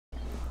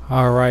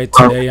All right,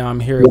 today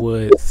I'm here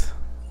with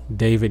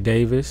David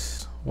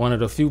Davis, one of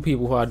the few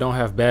people who I don't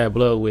have bad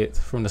blood with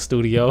from the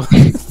studio.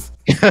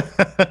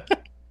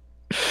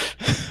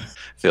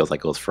 Feels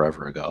like it was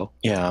forever ago.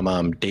 Yeah,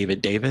 I'm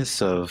David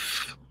Davis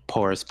of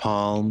Porous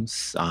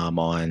Palms. I'm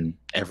on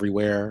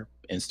everywhere.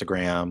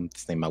 Instagram,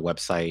 it's the name of my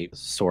website,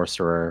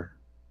 sorcerer,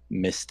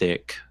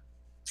 mystic,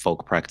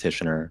 folk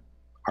practitioner,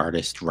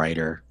 artist,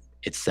 writer,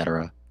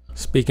 etc.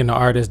 Speaking of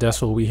artists,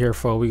 that's what we here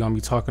for. We're going to be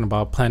talking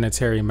about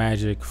planetary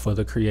magic for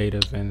the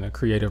creative and the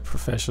creative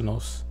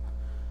professionals.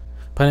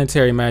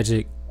 Planetary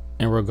magic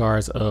in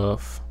regards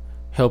of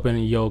helping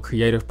your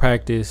creative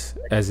practice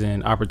as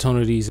in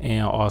opportunities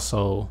and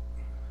also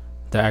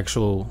the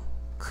actual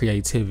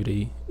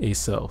creativity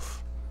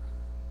itself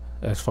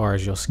as far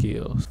as your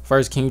skills.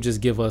 First, can you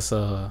just give us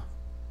a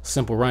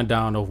simple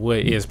rundown of what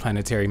is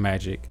planetary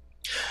magic?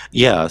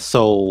 Yeah,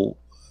 so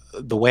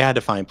the way I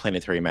define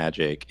planetary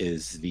magic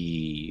is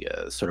the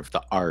sort of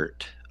the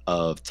art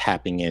of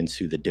tapping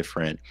into the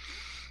different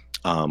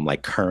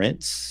like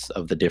currents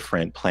of the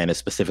different planets,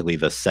 specifically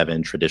the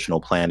seven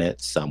traditional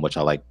planets, which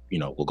I like,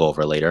 we'll go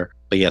over later.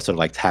 But yeah, sort of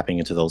like tapping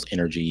into those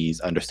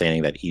energies,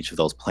 understanding that each of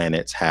those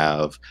planets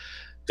have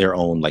their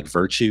own like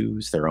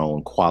virtues, their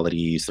own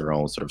qualities, their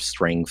own sort of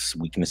strengths,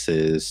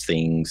 weaknesses,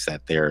 things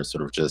that they're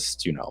sort of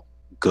just,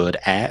 good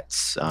at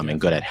and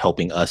good at Definitely.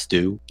 helping us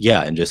do.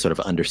 Yeah, and just sort of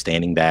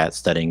understanding that,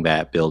 studying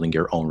that, building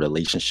your own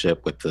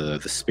relationship with the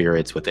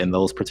spirits within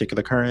those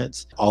particular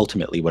currents.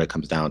 Ultimately, what it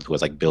comes down to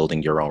is like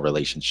building your own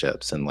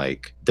relationships and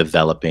like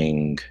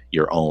developing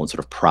your own sort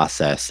of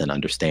process and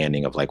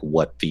understanding of like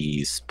what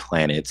these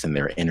planets and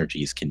their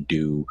energies can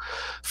do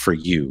for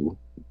you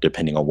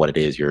depending on what it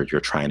is you're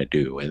trying to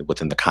do, and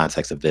within the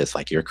context of this,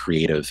 like your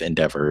creative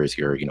endeavors,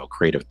 your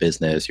creative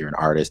business, you're an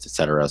artist,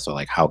 etc. So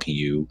like how can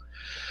you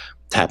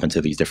tap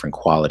into these different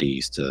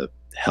qualities to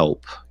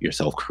help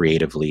yourself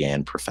creatively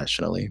and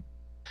professionally?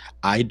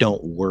 I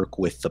don't work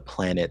with the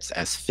planets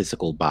as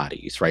physical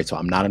bodies, right? So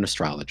I'm not an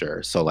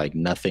astrologer. So, like,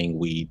 nothing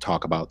we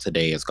talk about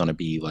today is going to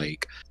be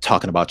like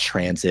talking about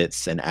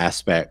transits and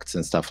aspects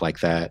and stuff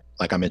like that.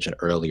 Like I mentioned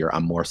earlier,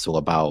 I'm more so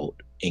about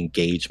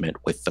engagement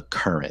with the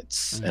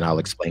currents. And I'll Hmm.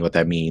 explain what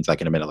that means,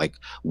 like, in a minute. Like,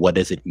 what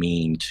does it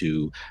mean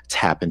to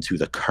tap into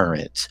the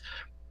current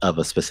of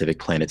a specific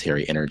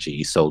planetary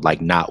energy? So,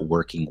 like, not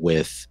working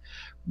with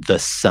the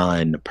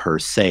sun per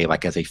se,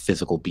 like as a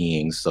physical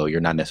being. So you're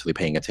not necessarily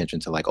paying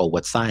attention to like, oh,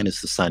 what sign is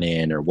the sun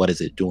in, or what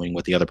is it doing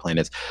with the other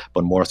planets,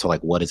 but more so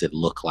like, what does it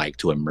look like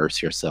to immerse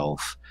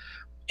yourself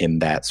in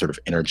that sort of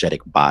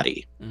energetic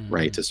body,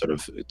 right? Hmm.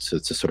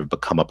 To sort of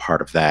become a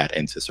part of that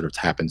and to sort of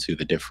tap into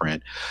the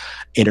different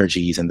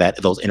energies, and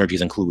that those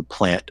energies include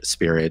plant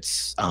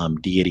spirits,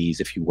 deities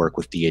if you work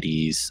with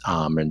deities,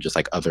 and just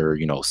like other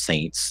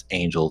saints,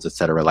 angels,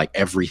 etc. Like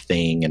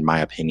everything, in my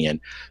opinion,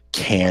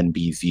 can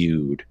be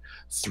viewed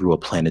through a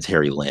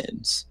planetary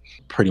lens.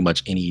 Pretty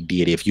much any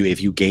deity, if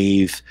you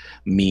gave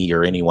me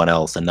or anyone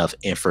else enough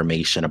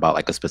information about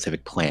like a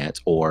specific plant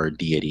or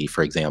deity,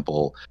 for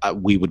example,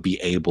 we would be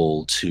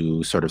able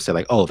to sort of say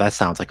like, oh, that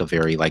sounds like a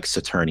very like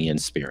Saturnian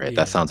spirit,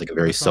 that Yeah. sounds like a Or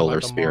very something solar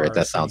like a spirit, that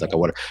Mars sounds like a thing.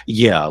 water.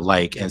 Yeah,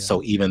 like, and Yeah.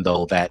 so even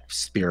though that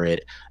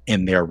spirit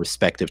in their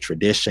respective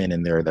tradition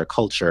and their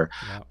culture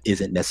Yeah.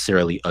 isn't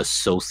necessarily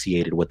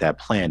associated with that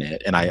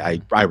planet, and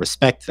Hmm. I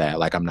respect that.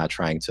 Like, I'm not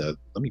trying to,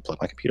 let me plug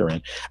my computer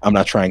in, I'm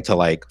not trying to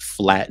like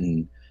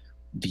flatten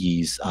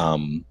these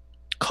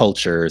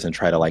cultures and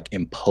try to like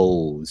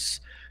impose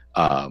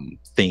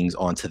things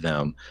onto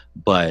them.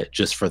 But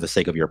just for the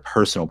sake of your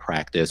personal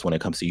practice, when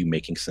it comes to you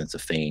making sense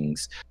of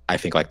things, I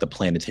think like the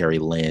planetary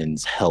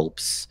lens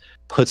helps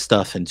put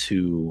stuff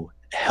into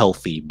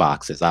healthy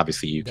boxes.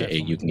 Obviously, you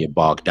Definitely. can get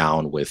bogged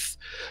down with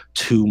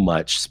too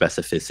much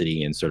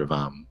specificity and sort of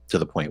to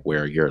the point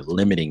where you're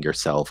limiting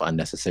yourself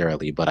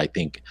unnecessarily. But I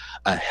think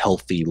a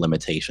healthy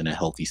limitation, a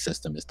healthy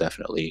system is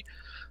definitely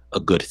a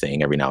good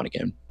thing every now and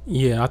again.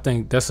 Yeah, I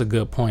think that's a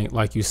good point.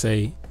 Like you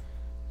say,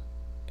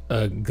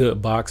 a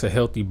good box, a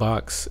healthy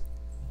box.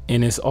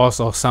 And it's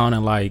also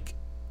sounding like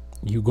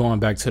you going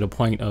back to the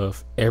point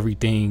of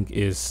everything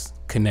is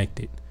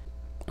connected.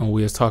 And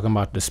we was talking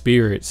about the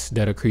spirits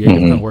that a creative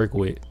can Hmm. work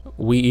with.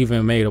 We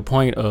even made a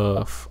point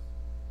of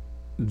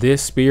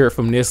this spirit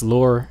from this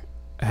lore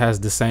has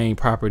the same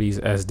properties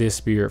as this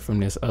spirit from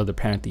this other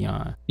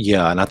pantheon.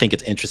 Yeah, and I think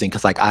it's interesting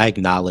because like I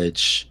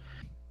acknowledge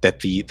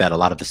that a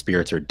lot of the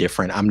spirits are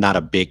different. I'm not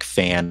a big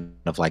fan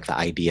of like the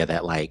idea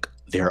that like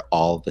they're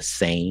all the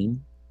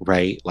same,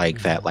 right?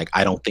 Like that, Hmm. like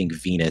I don't think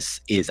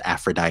Venus is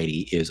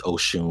Aphrodite, is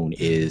Oshun,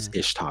 is Hmm.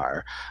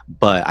 Ishtar,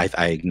 but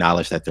I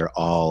acknowledge that they're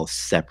all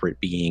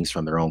separate beings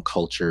from their own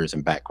cultures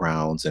and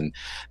backgrounds, and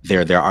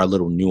there are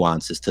little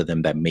nuances to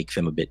them that make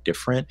them a bit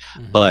different.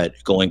 Hmm. But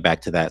going back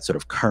to that sort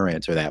of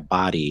current or that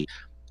body,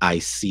 I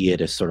see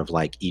it as sort of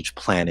like each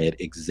planet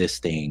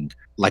existing,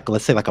 like,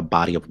 let's say like a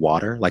body of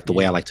water, like the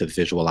way I Yeah. like to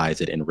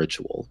visualize it in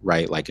ritual,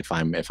 right? Like if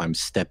I'm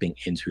stepping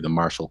into the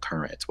martial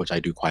current, which I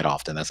do quite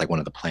often, that's like one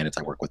of the planets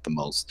I work with the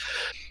most.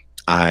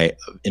 I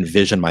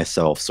envision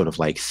myself sort of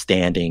like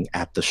standing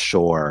at the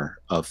shore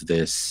of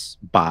this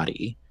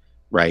body,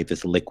 right?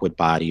 This liquid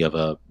body of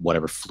a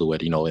whatever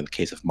fluid, in the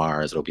case of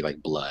Mars, it'll be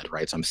like blood,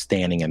 right? So I'm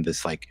standing in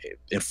this like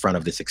in front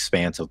of this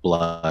expanse of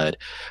blood,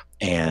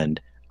 and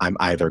I'm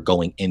either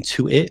going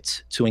into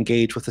it to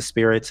engage with the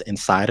spirits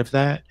inside of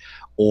that,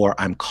 or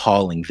I'm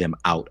calling them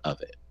out of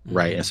it,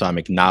 right? And Mm-hmm. so I'm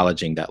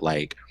acknowledging that,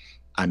 like,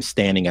 I'm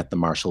standing at the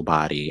martial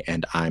body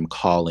and I'm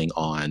calling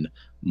on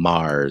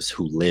Mars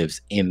who lives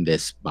in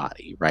this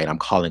body, right? I'm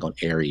calling on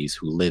Aries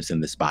who lives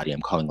in this body.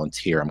 I'm calling on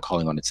Tyr. I'm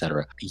calling on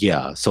etc.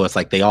 Yeah. So it's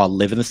like they all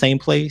live in the same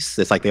place.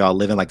 It's like they all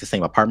live in like the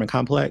same apartment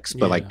complex,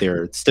 but like Yeah.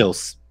 they're still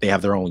they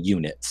have their own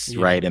units,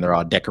 Yeah. right? And they're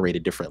all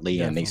decorated differently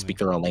and they Definitely. speak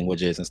their own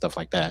languages and stuff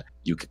like that.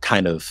 You could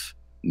kind of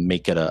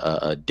make it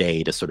a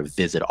day to sort of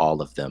visit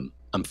all of them.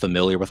 I'm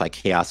familiar with like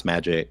chaos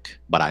magic,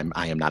 but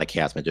I am not a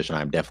chaos magician.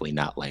 I'm definitely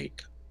not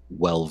like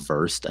well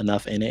versed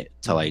enough in it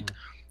to like Mm-hmm.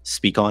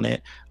 speak on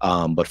it.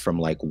 But from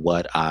like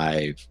what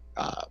I've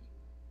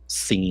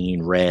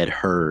seen, read,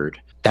 heard,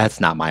 that's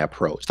not my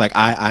approach. Like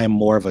I'm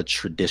more of a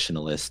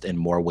traditionalist in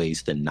more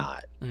ways than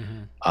not.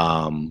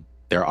 Mm-hmm.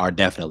 There are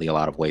definitely a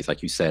lot of ways,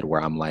 like you said,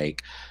 where I'm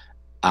like,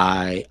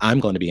 I'm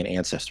going to be an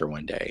ancestor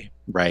one day,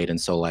 right? And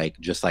so like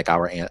just like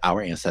our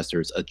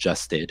ancestors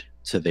adjusted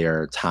to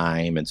their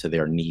time and to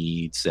their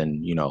needs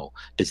and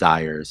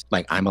desires,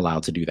 like I'm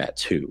allowed to do that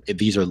too.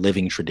 These are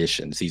living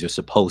traditions. These are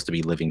supposed to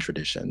be living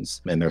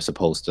traditions and they're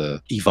supposed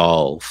to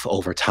evolve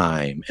over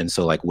time. And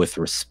so like with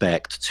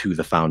respect to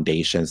the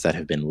foundations that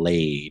have been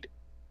laid,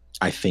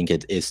 I think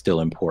it is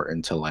still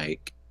important to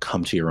like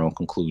come to your own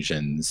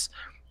conclusions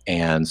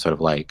and sort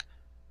of like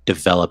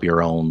develop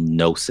your own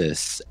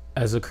gnosis.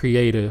 As a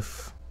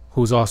creative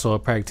who's also a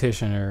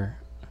practitioner,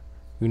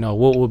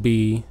 what would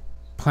be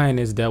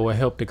planets that will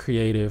help the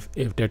creative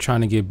if they're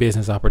trying to get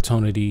business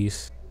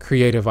opportunities,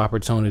 creative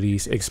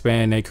opportunities,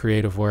 expand their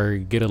creative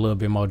work, get a little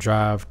bit more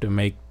drive to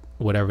make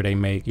whatever they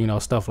make,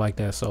 stuff like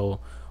that. So,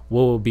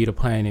 what would be the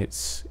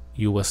planets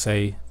you would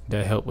say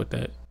that help with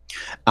that?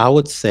 I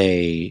would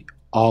say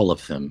all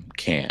of them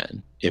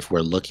can, if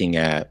we're looking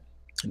at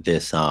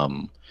this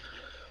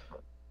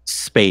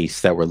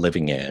space that we're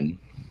living in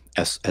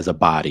as a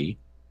body,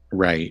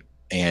 right?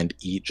 And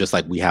eat just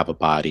like we have a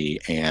body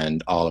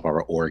and all of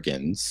our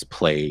organs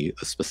play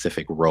a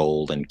specific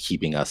role in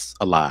keeping us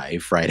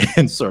alive, right?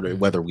 And sort of Mm-hmm.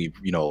 whether we,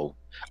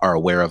 are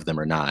aware of them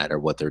or not or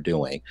what they're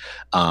doing.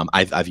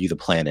 I view the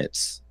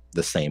planets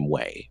the same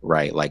way,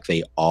 right? Like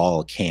they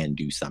all can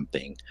do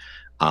something.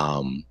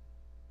 Um,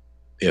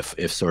 if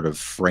sort of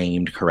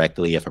framed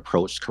correctly, if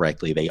approached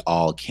correctly, they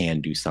all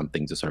can do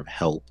something to sort of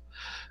help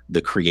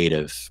the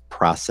creative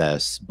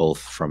process, both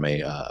from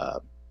a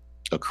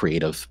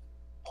creative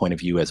point of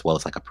view as well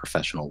as like a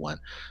professional one,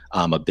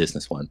 a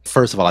business one.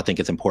 First of all, I think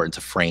it's important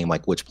to frame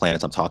like which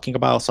planets I'm talking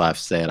about. So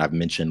I've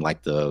mentioned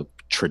like the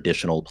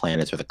traditional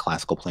planets or the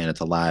classical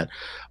planets a lot.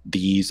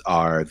 These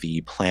are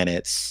the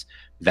planets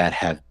that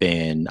have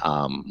been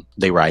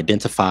they were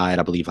identified,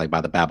 I believe, like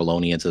by the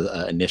Babylonians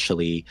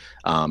initially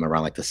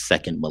around like the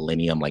second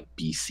millennium, like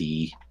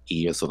BC.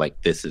 So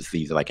like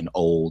these are like an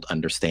old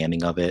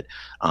understanding of it.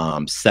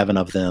 Seven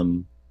of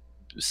them,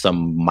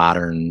 some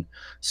modern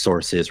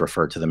sources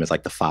refer to them as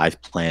like the five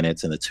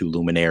planets and the two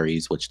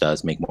luminaries, which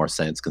does make more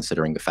sense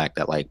considering the fact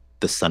that like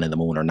the sun and the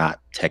moon are not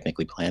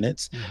technically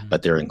planets, Mm-hmm.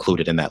 but they're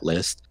included in that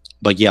list.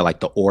 But yeah, like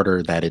the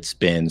order that it's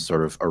been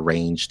sort of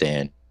arranged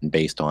in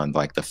based on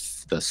like the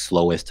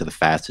slowest to the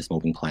fastest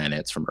moving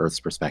planets from Earth's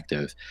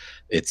perspective,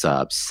 it's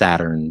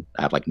Saturn.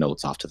 I have like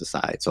notes off to the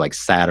side. So like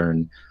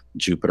Saturn,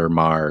 Jupiter,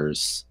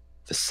 Mars,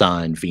 the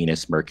sun,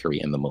 Venus, Mercury,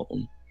 and the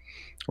moon,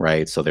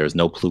 right? So there's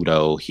no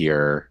Pluto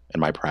here in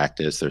my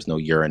practice. There's no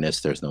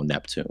Uranus. There's no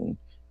Neptune.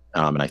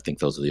 And I think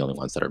those are the only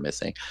ones that are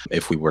missing.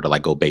 If we were to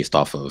like go based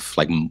off of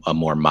like a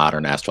more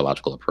modern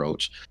astrological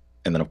approach.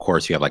 And then of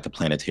course you have like the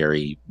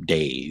planetary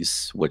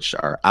days, which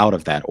are out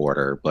of that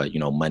order, but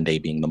Monday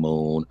being the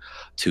moon,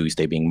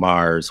 Tuesday being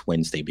Mars,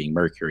 Wednesday being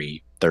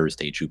Mercury,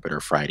 Thursday,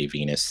 Jupiter, Friday,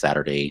 Venus,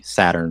 Saturday,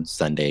 Saturn,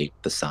 Sunday,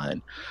 the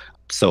sun.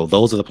 So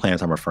those are the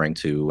planets I'm referring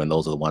to, and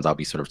those are the ones I'll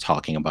be sort of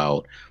talking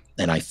about.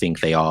 And I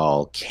think they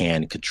all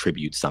can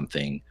contribute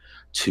something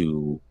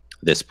to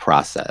this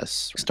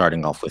process.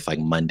 Starting off with like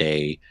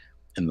Monday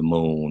and the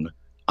moon,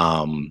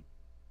 um,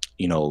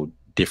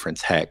 different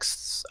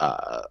texts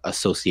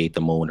associate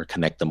the moon or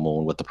connect the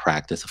moon with the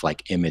practice of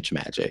like image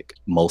magic.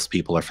 Most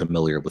people are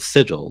familiar with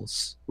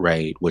sigils,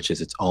 right, which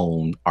is its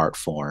own art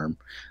form,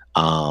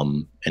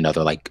 and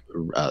other like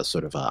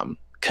sort of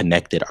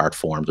connected art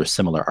forms or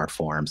similar art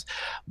forms.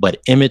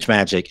 But image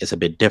magic is a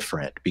bit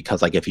different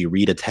because like if you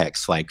read a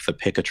text like the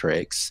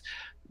Picatrix,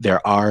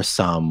 there are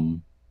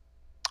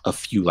a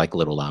few like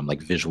little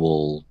like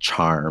visual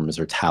charms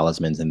or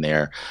talismans in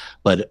there,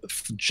 but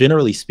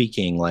generally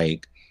speaking,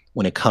 like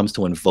when it comes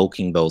to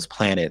invoking those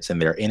planets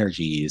and their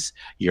energies,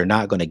 you're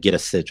not going to get a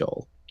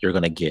sigil. You're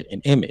going to get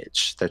an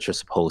image that you're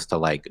supposed to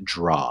like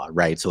draw,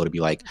 right? So it'd be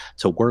like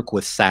to work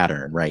with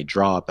Saturn, right?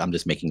 Draw, I'm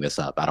just making this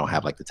up. I don't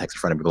have like the text in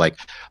front of me, but like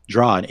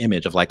draw an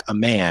image of like a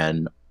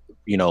man,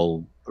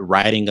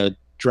 riding a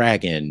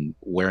dragon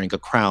wearing a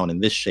crown in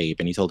this shape,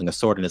 and he's holding a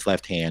sword in his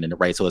left hand, and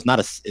right. So it's not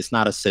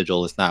a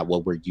sigil. It's not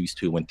what we're used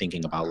to when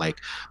thinking about like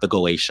the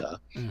Goetia,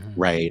 Mm-hmm.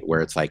 right?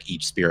 Where it's like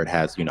each spirit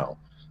has,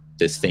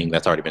 this thing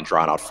that's already been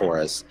drawn out for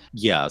us.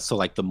 Yeah. So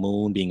like the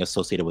moon being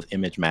associated with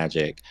image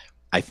magic,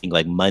 I think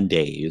like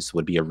Mondays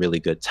would be a really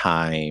good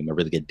time, a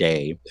really good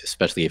day,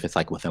 especially if it's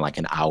like within like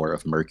an hour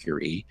of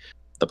Mercury,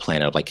 the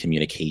planet of like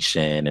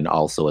communication, and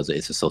also as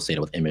it's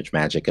associated with image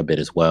magic a bit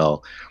as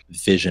well.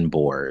 Vision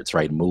boards,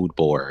 right? Mood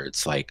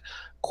boards, like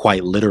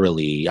quite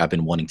literally, I've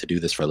been wanting to do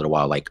this for a little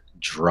while, like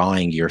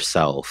drawing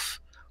yourself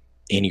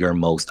in your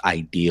most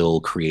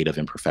ideal creative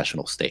and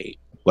professional state,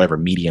 whatever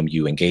medium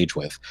you engage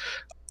with,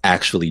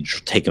 actually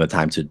taking the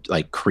time to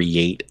like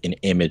create an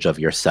image of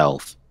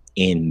yourself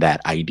in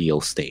that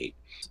ideal state.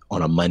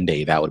 On a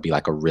Monday, that would be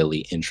like a really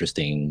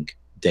interesting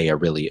day, a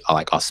really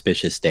like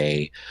auspicious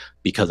day,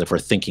 because if we're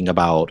thinking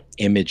about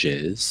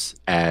images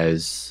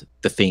as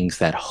the things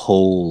that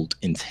hold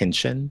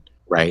intention,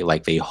 right?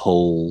 Like they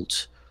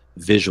hold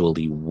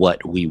visually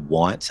what we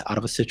want out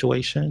of a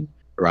situation,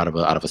 or out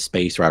of a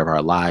space, or out of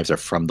our lives, or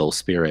from those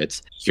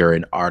spirits. You're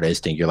an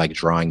artist and you're like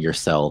drawing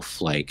yourself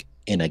like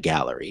in a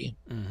gallery,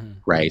 Mm-hmm.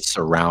 right?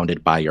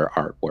 Surrounded by your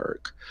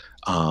artwork.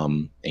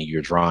 And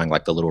you're drawing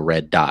like the little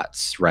red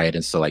dots, right?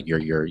 And so like you're,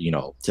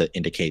 to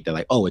indicate that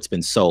like, oh, it's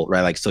been sold,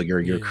 right? Like, so you're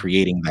Yeah.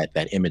 creating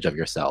that image of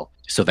yourself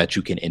so that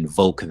you can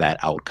invoke that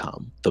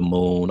outcome. The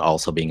moon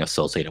also being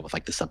associated with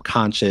like the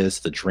subconscious,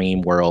 the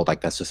dream world,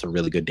 like that's just a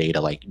really good day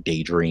to like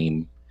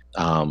daydream,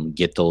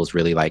 get those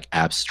really like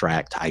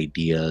abstract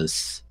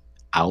ideas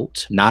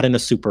out, not in a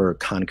super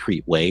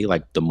concrete way.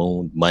 Like the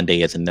moon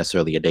Monday isn't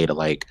necessarily a day to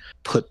like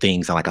put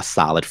things in like a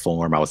solid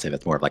form. I would say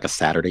that's more of like a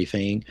Saturday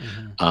thing.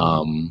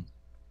 Mm-hmm.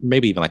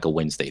 Maybe even like a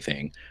Wednesday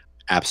thing.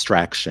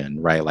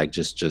 Abstraction, right? Like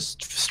just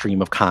stream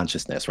of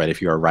consciousness, right?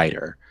 If you're a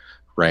writer,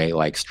 right?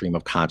 Like stream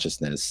of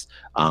consciousness,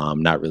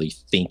 not really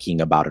thinking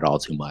about it all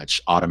too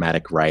much.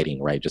 Automatic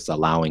writing, right? Just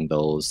allowing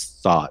those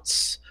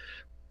thoughts,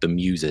 the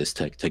muses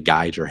to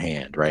guide your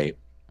hand, right?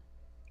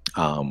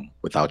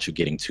 Without you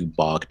getting too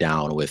bogged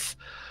down with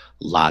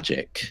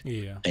logic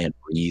Yeah. and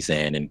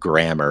reason and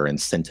grammar and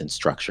sentence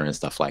structure and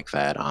stuff like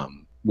that.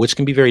 Which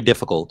can be very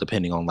difficult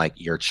depending on like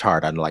your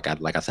chart. And like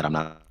I said, I'm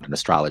not an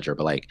astrologer,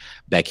 but like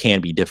that can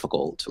be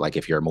difficult. Like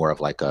if you're more of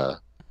like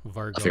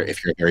Virgo.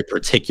 if you're a very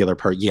particular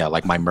yeah,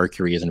 like my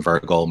Mercury is in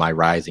Virgo, my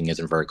rising is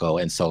in Virgo,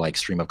 and so like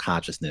stream of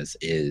consciousness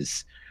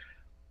is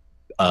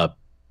a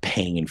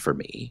pain for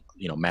me.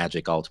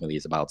 Magic ultimately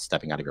is about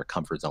stepping out of your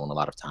comfort zone a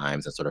lot of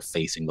times and sort of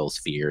facing those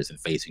fears and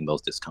facing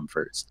those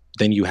discomforts.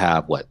 Then you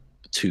have what,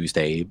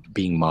 Tuesday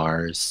being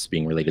Mars,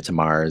 being related to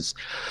Mars.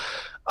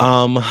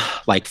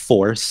 Like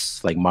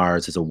force, like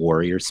Mars is a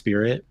warrior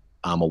spirit,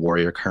 a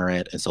warrior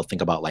current. And so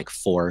think about like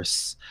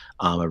force,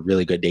 a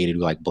really good day to do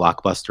like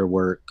blockbuster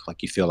work.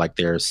 Like you feel like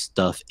there's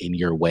stuff in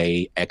your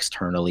way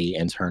externally,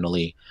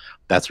 internally.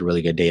 That's a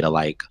really good day to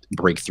like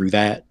break through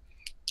that.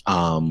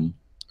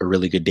 A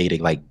really good day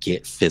to like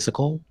get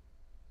physical.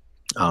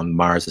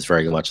 Mars is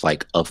very much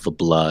like of the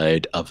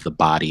blood, of the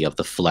body, of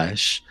the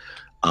flesh.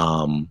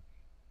 Um,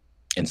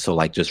 and so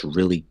like just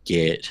really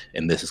get,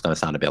 and this is going to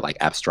sound a bit like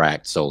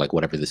abstract, so like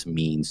whatever this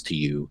means to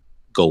you,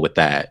 go with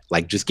that.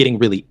 Like just getting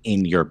really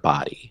in your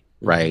body,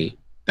 Mm-hmm. right?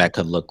 That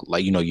could look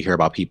like, you hear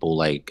about people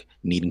like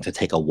needing to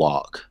take a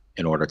walk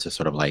in order to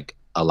sort of like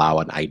allow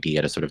an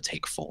idea to sort of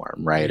take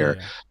form, right? Or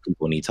Yeah.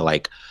 people need to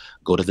like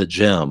go to the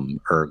gym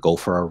or go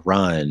for a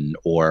run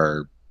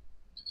or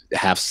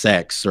have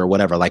sex or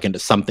whatever, like into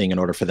something in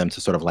order for them to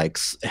sort of like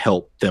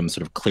help them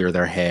sort of clear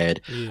their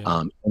head.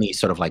 Yeah. Any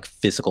sort of like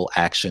physical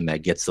action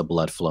that gets the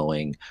blood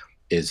flowing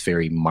is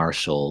very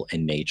martial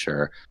in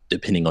nature.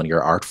 Depending on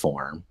your art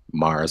form,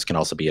 Mars can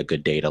also be a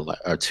good day to,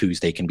 or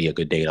Tuesday can be a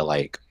good day to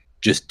like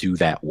just do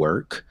that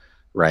work,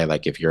 right?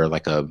 Like if you're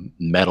like a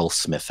metal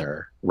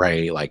smither,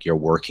 right? Like you're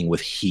working with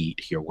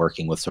heat, you're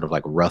working with sort of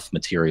like rough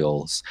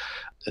materials.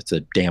 It's a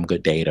damn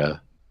good day to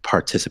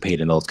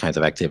participate in those kinds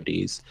of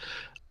activities.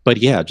 But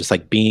yeah, just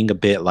like being a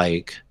bit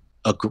like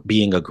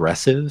being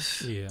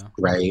aggressive, Yeah.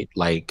 right?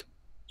 Like,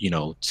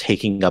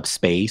 taking up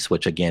space,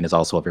 which again is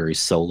also a very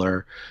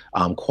solar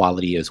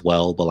quality as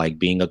well. But like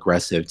being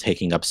aggressive,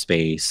 taking up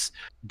space,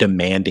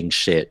 demanding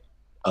shit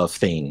of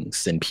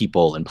things and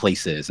people and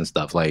places and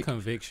stuff. Like,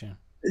 Conviction.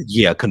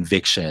 yeah,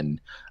 conviction,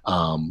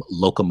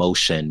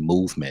 locomotion,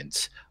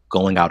 movement,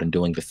 going out and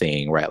doing the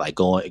thing, right? Like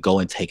go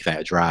and take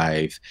that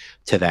drive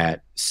to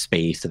that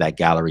space, to that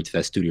gallery, to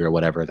that studio or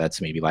whatever that's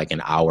maybe like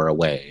an hour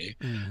away,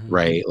 Mm-hmm.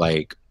 right?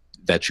 Like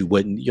that you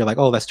wouldn't, you're like,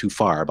 oh, that's too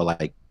far, but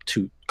like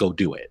to go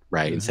do it,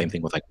 right? And same Mm-hmm.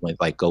 thing with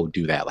like go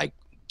do that, like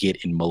get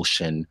in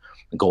motion,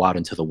 go out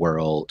into the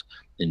world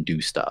and do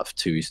stuff.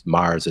 To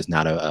Mars is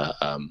not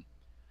a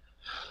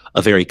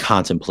very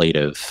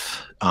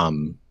contemplative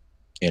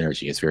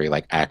energy. It's very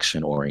like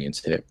action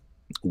oriented.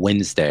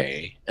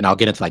 Wednesday, and I'll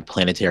get into like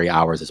planetary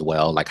hours as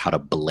well, like how to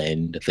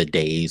blend the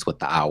days with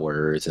the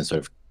hours and sort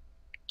of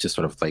just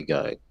sort of like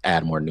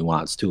add more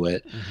nuance to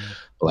it. Mm-hmm.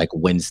 Like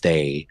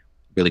Wednesday,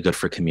 really good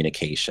for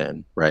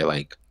communication, right?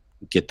 Like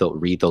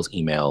read those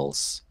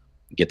emails,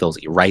 Get those,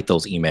 write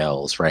those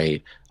emails,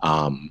 right?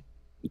 Um,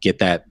 get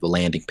that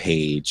landing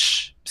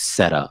page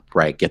set up,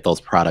 right? Get those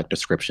product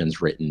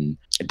descriptions written.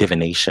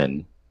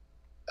 Divination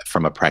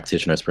from a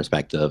practitioner's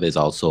perspective is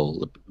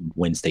also,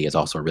 Wednesday is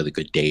also a really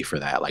good day for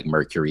that. Like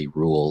Mercury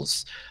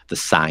rules the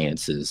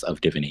sciences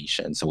of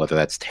divination. So whether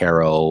that's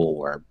tarot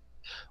or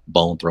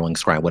bone throwing,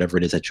 scrying, whatever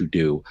it is that you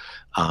do,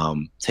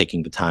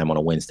 taking the time on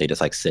a Wednesday to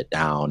like sit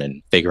down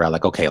and figure out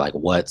like, okay, like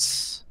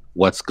what's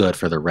good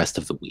for the rest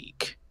of the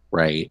week,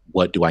 right?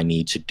 What do I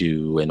need to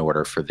do in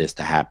order for this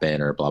to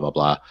happen, or blah blah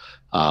blah,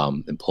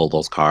 and pull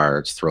those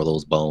cards, throw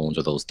those bones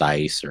or those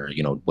dice, or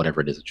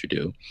whatever it is that you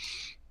do.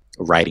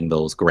 Writing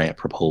those grant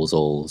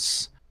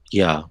proposals,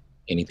 yeah,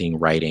 anything,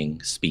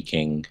 writing,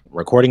 speaking,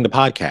 recording the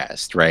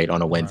podcast, right,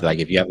 on a Wednesday. Right. Like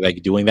if you have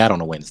like doing that on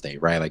a Wednesday,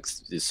 right, like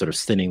sort of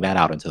sending that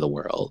out into the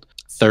world.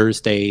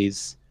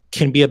 Thursdays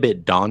can be a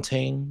bit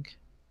daunting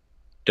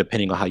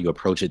depending on how you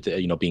approach it,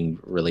 being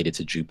related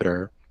to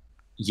Jupiter.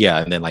 Yeah,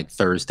 and then like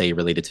Thursday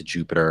related to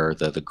Jupiter,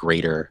 the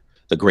greater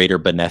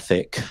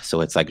benefic.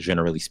 So it's like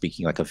generally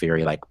speaking like a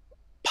very like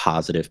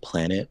positive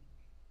planet,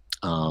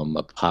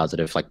 a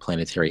positive like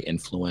planetary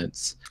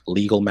influence.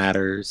 Legal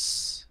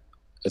matters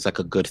is like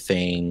a good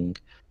thing.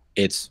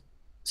 It's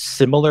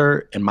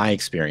similar in my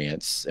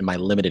experience, in my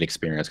limited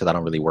experience, because I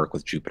don't really work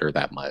with Jupiter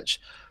that much.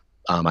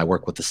 I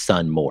work with the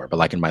sun more, but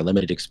like in my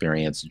limited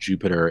experience,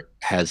 Jupiter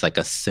has like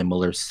a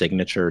similar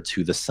signature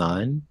to the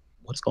sun.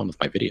 What's going on with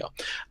my video?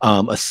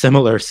 A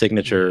similar Yeah,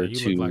 signature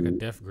you look like a to,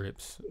 Death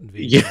Grips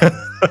video yeah.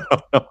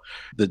 right now.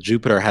 The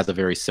Jupiter has a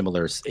very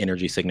similar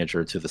energy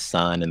signature to the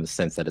sun in the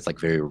sense that it's like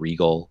very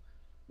regal,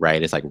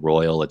 right? It's like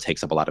royal. It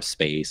takes up a lot of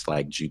space.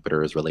 Like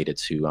Jupiter is related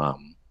to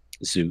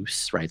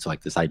Zeus, right? So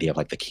like this idea of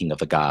like the king of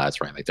the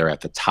gods, right? Like they're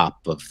at the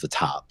top of the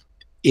top.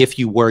 If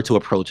you were to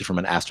approach it from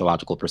an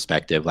astrological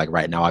perspective, like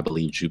right now, I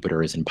believe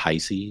Jupiter is in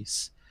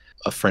Pisces.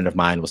 A friend of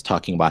mine was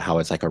talking about how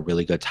it's like a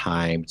really good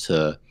time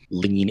to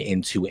lean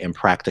into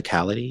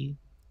impracticality,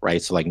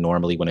 right? So like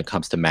normally when it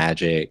comes to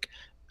magic,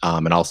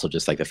 and also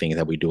just like the things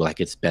that we do, like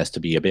it's best to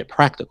be a bit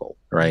practical,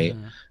 right?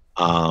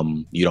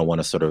 Hmm. You don't want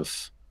to sort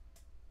of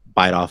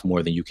bite off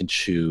more than you can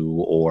chew,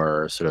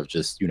 or sort of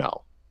just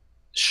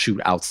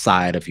shoot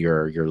outside of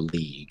your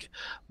league.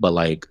 But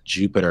like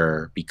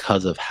Jupiter,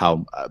 because of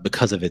how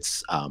because of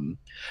its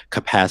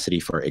capacity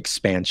for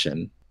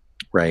expansion,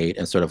 right,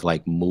 and sort of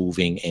like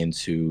moving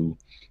into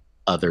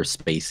other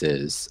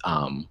spaces,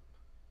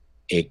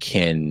 it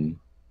can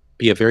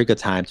be a very good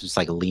time to just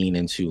like lean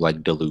into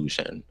like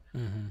delusion,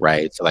 Hmm.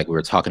 right? So like we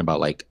were talking about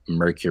like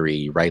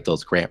Mercury, write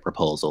those grant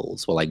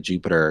proposals. Well, like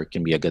Jupiter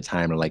can be a good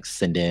time to like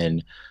send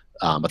in,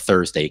 a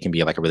Thursday can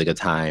be like a really good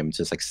time to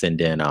just like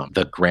send in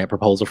the grant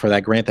proposal for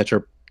that grant that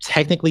you're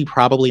technically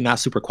probably not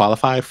super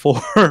qualified for,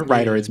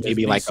 right? Or Yeah, it's just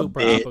maybe be like a super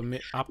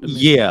bit,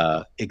 optimistic.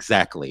 yeah,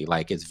 exactly.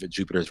 Like it's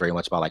Jupiter is very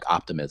much about like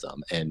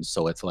optimism. And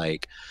so it's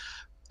like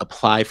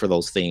apply for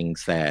those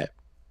things that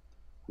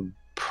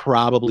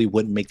probably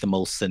wouldn't make the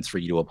most sense for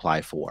you to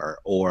apply for,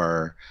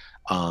 or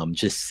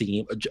just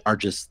seem are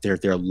just they're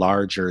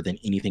larger than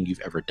anything you've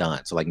ever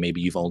done. So like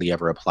maybe you've only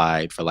ever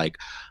applied for like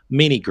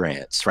mini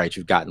grants, right?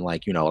 You've gotten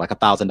like like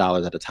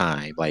 $1,000 at a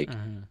time. Like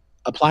Hmm.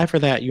 apply for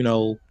that,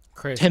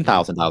 Crash kit.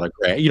 $10,000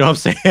 grant. You know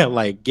what I'm saying?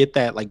 Like get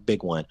that like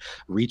big one.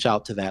 Reach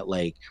out to that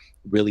like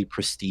really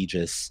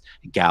prestigious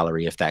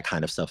gallery if that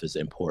kind of stuff is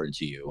important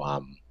to you.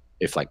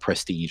 If like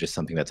prestige is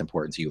something that's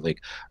important to you, like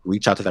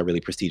reach out to that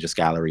really prestigious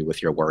gallery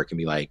with your work and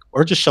be like,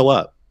 or just show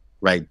up,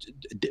 right?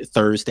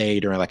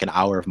 Thursday during like an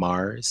hour of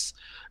Mars,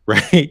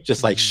 right?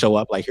 Just like Hmm. show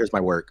up, like, here's my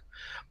work.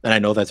 And I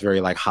know that's very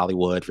like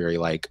Hollywood, very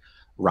like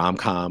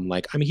rom-com,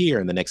 like I'm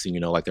here. And the next thing you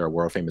know, like they're a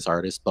world famous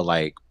artist, but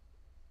like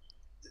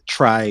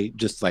try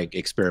just like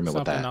experiment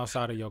with Something that.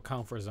 outside of your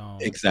comfort zone.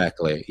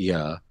 Exactly.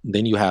 Yeah.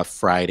 Then you have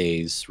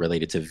Fridays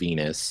related to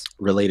Venus,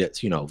 related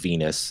to,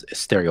 Venus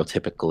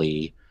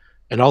stereotypically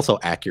and also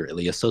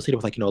accurately associated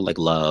with like, like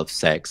love,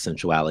 sex,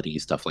 sensuality,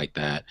 stuff like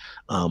that.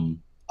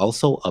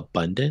 Also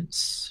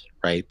abundance,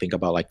 right? Think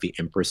about like the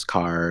Empress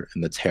card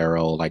and the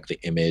tarot, like the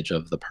image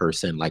of the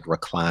person like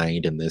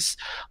reclined in this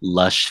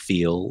lush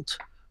field,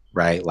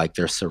 right? Like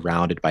they're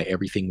surrounded by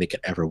everything they could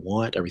ever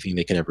want, everything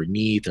they could ever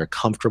need. They're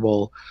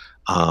comfortable.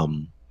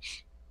 Um,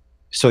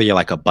 so yeah,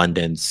 like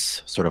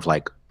abundance, sort of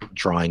like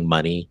drawing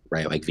money,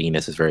 right? Like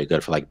Venus is very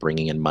good for like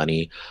bringing in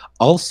money.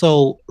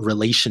 Also,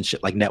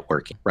 relationship, like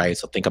networking, right?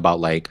 So think about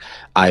like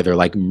either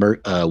like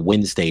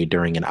Wednesday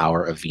during an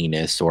hour of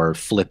Venus, or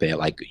flip it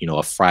like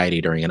a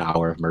Friday during an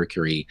hour of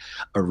Mercury.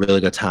 A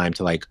really good time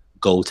to like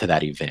go to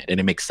that event, and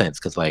it makes sense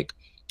because like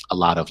a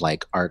lot of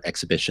like art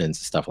exhibitions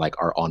and stuff like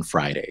are on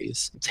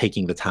Fridays.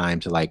 Taking the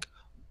time to like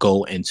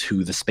go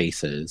into the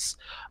spaces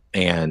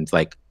and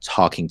like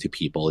talking to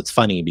people. It's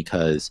funny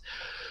because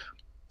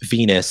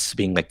Venus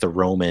being like the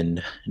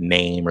Roman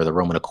name or the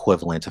Roman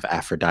equivalent of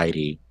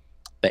Aphrodite,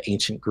 the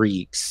ancient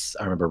Greeks,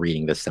 I remember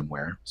reading this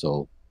somewhere.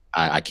 So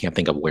I can't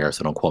think of where,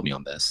 so don't quote me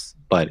on this,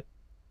 but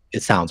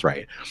it sounds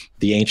right.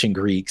 The ancient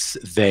Greeks,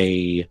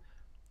 they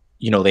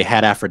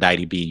had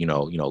Aphrodite be,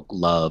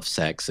 love,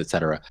 sex,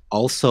 etc.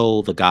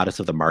 Also the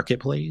goddess of the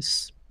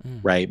marketplace, Mm.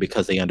 right?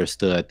 Because they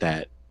understood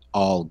that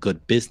all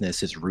good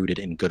business is rooted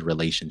in good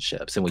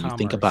relationships. And when you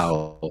think Commerce.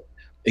 about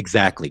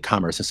exactly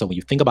commerce, and so when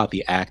you think about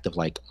the act of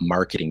like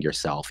marketing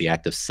yourself, the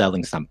act of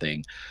selling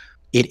something,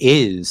 it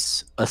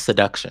is a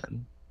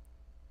seduction,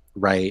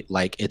 right?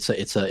 Like it's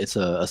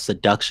a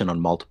seduction on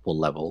multiple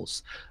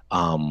levels.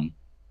 Um,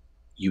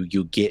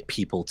 you get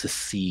people to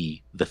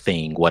see the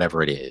thing,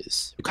 whatever it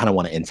is. You kind of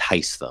want to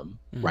entice them,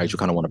 right? You Hmm.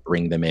 kind of want to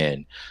bring them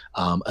in.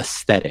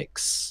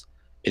 Aesthetics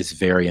is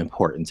very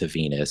important to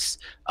Venus.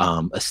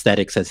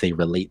 Aesthetics as they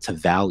relate to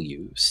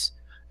values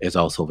is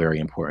also very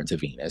important to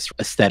Venus.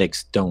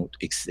 Aesthetics don't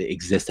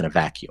exist in a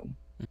vacuum.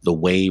 The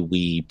way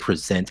we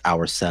present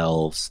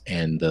ourselves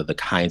and the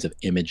kinds of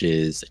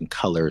images and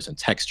colors and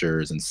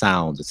textures and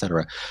sounds,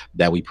 etc.,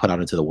 that we put out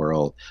into the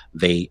world,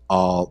 they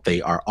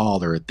are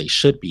all, or they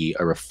should be,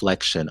 a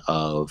reflection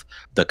of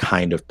the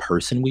kind of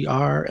person we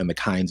are and the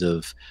kinds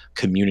of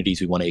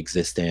communities we want to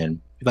exist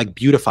in. Like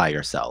beautify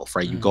yourself,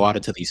 right? You go out Hmm.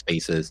 into these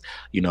spaces.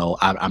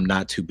 I'm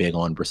not too big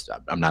on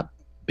I'm not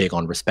big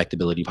on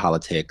respectability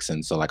politics,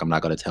 and so like I'm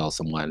not going to tell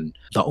someone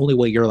the only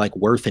way you're like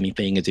worth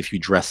anything is if you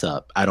dress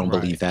up. I don't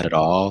believe Right. that at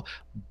all.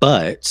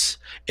 But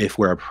if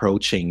we're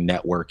approaching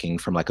networking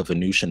from like a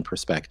Venusian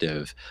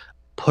perspective,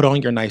 put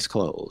on your nice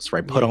clothes,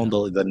 right? Put on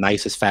Yeah. the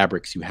nicest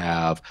fabrics you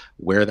have,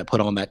 wear that,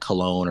 put on that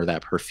cologne or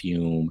that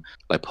perfume,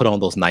 like put on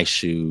those nice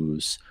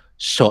shoes,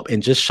 show up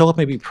and just show up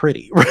and be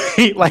pretty, right?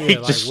 Yeah. Like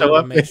Like just wear show what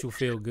up and, makes you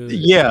feel good.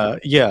 yeah,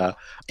 yeah.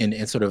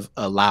 And sort of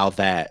allow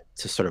that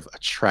to sort of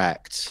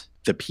attract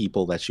the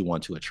people that you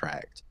want to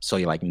attract. So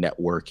you're like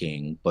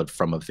networking, but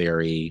from a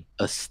very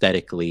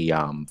aesthetically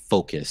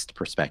focused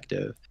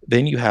perspective.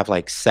 Then you have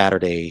like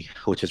Saturday,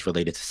 which is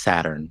related to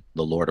Saturn,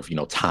 the lord of,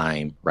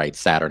 time, right?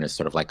 Saturn is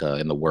sort of like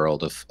in the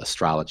world of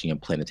astrology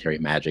and planetary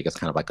magic, it's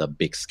kind of like a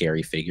big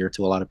scary figure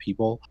to a lot of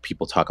people.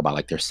 People talk about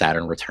like their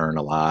Saturn return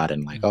a lot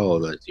and like, oh,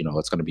 Hmm.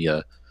 it's going to be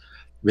a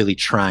really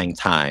trying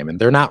time. And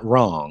they're not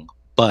wrong,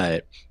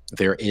 but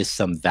there is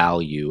some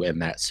value in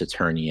that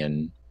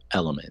Saturnian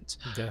element,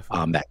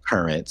 Definitely. that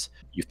current.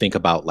 You think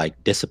about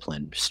like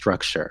discipline,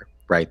 structure,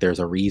 right? There's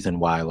a reason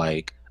why,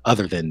 like,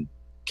 other than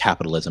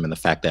capitalism and the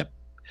fact that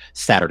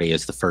Saturday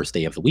is the first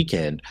day of the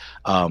weekend,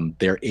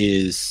 there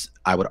is,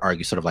 I would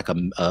argue, sort of like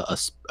a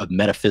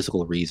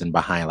metaphysical reason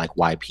behind like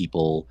why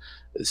people,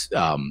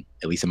 at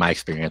least in my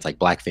experience, like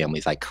black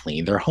families, like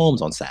clean their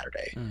homes on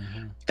Saturday.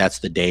 Hmm. That's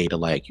the day to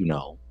like,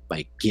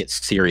 like get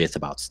serious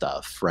about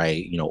stuff,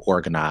 right?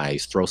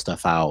 Organize, throw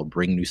stuff out,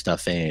 bring new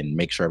stuff in,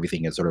 make sure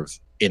everything is sort of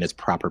in its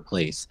proper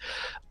place.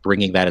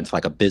 Bringing that into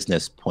like a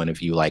business point of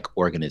view, like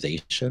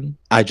organization.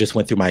 I just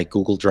went through my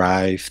Google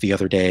Drive the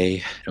other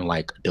day and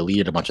like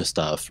deleted a bunch of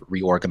stuff,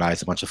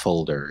 reorganized a bunch of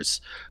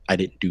folders. I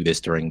didn't do this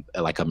during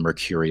like a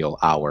mercurial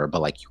hour, but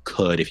like you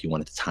could if you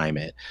wanted to time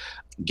it.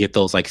 Get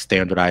those like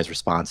standardized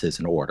responses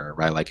in order,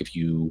 right? Like if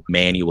you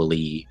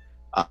manually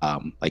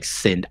like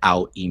send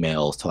out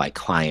emails to like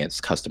clients,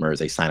 customers,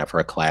 they sign up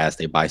for a class,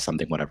 they buy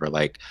something, whatever,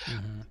 like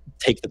Hmm.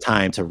 take the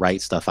time to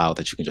write stuff out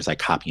that you can just like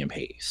copy and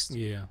paste,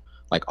 Yeah.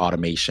 like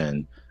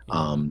automation,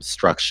 Yeah.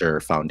 structure,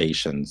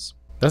 foundations.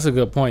 That's a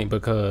good point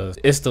because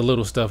it's the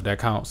little stuff that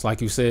counts.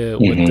 Like you said,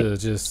 with Hmm. the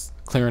just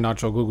clearing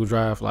out your Google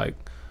Drive, like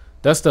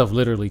that stuff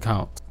literally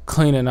counts.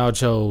 Cleaning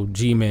out your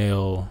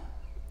Gmail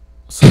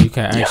so you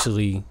can Yeah.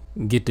 actually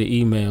get the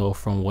email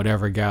from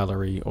whatever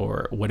gallery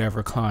or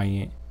whatever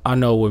client. I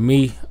know with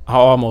me, I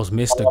almost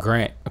missed a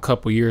grant a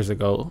couple years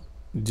ago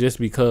just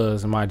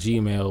because my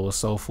Gmail was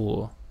so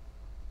full.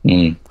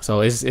 Mm. So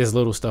it's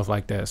little stuff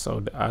like that.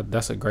 So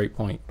that's a great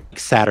point.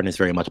 Saturn is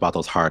very much about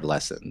those hard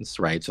lessons,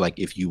 right? So like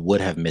if you would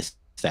have missed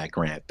that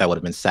grant, that would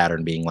have been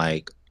Saturn being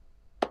like,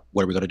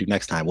 what are we going to do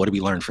next time? What do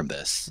we learn from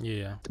this?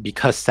 Yeah.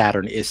 Because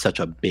Saturn is such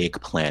a big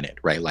planet,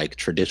 right? Like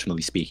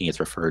traditionally speaking, it's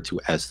referred to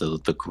as the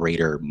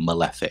greater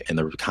malefic in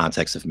the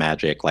context of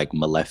magic, like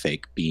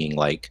malefic being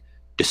like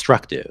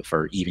destructive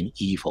or even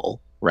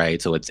evil,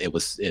 right? So it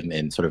was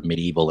in sort of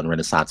medieval and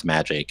Renaissance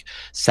magic,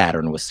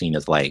 Saturn was seen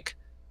as like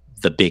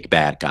the big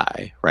bad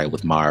guy, right?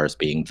 With Hmm. Mars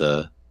being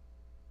the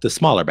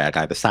smaller bad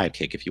guy, the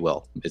sidekick, if you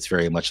will. It's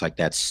very much like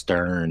that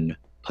stern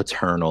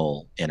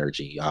paternal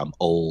energy,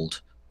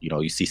 old.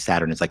 You see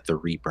Saturn as like the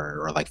Reaper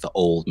or like the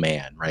old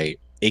man, right?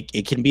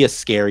 It can be a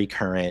scary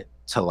current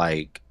to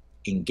like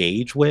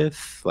engage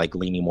with, like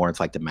leaning more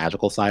into like the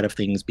magical side of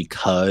things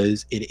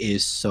because it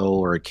is so,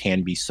 or it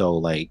can be so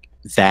like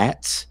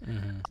that.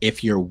 Hmm.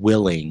 If you're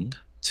willing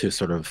to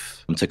sort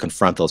of to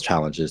confront those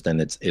challenges, then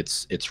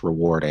it's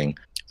rewarding.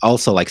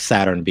 Also, like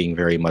Saturn being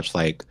very much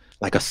like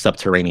a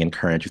subterranean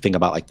current. You think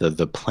about like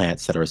the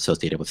plants that are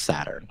associated with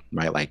Saturn,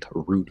 right? Like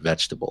root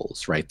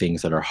vegetables, right?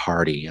 Things that are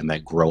hardy and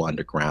that grow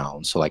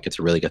underground. So like it's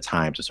a really good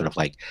time to sort of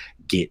like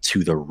get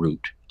to the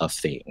root of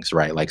things,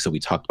 right? Like, so we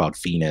talked about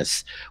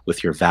Venus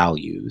with your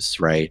values,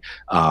 right?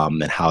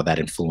 And how that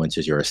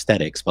influences your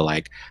aesthetics, but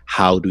like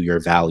how do your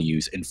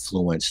values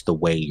influence the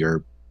way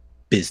your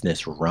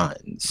business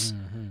runs,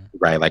 Hmm.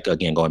 right? Like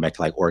again, going back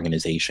to like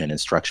organization and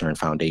structure and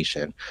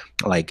foundation,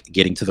 like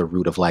getting to the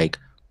root of like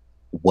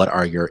what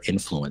are your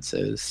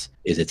influences?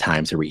 Is it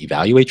time to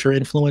reevaluate your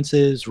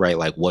influences, right?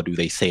 Like, what do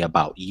they say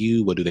about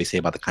you? What do they say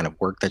about the kind of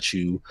work that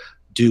you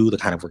do, the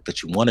kind of work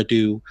that you want to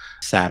do?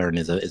 Saturn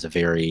is a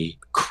very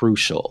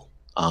crucial,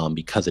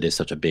 because it is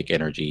such a big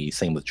energy.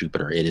 Same with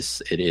Jupiter. It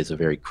is a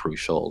very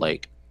crucial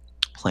like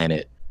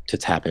planet to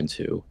tap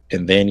into.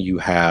 And then you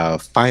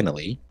have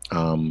finally,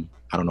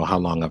 I don't know how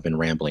long I've been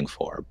rambling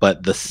for,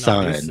 but the No, this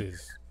sun.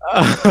 is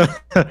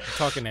you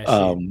talking that shit.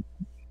 um,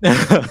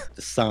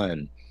 the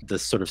sun, the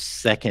sort of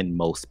second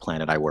most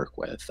planet I work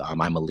with.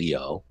 I'm a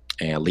Leo,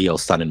 and Leo,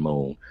 sun and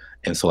moon,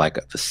 and so like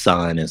the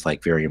sun is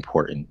like very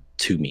important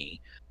to me,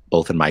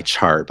 both in my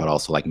chart, but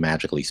also like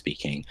magically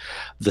speaking.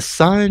 The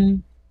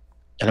sun,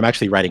 and I'm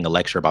actually writing a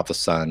lecture about the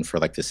sun for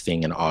like this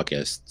thing in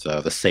August,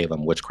 the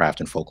Salem Witchcraft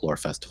and Folklore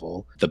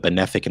Festival, the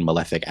benefic and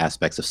malefic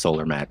aspects of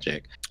solar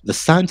magic. The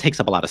sun takes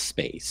up a lot of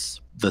space.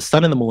 The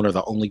sun and the moon are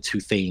the only two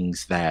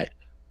things that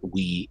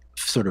we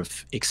sort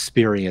of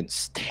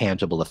experience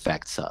tangible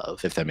effects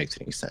of, if that makes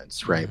any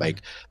sense, right? Mm-hmm.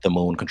 Like the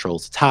moon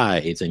controls the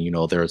tides,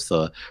 and there's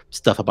the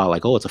stuff about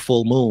like, oh, it's a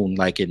full moon,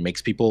 like it makes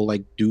people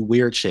like do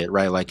weird shit,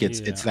 right? Like it's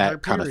Yeah, or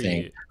that kind of thing.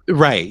 period.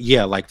 Right.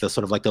 Yeah. Like the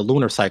sort of like the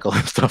lunar cycle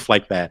and stuff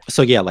like that.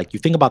 So, yeah, like you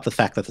think about the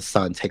fact that the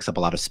sun takes up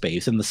a lot of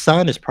space, and the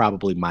sun is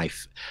probably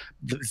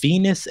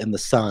Venus and the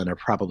sun are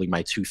probably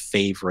my two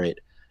favorite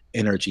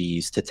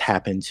energies to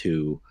tap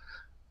into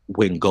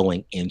when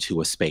going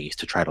into a space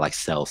to try to like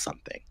sell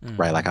something,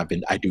 right? Like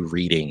Mm-hmm. I do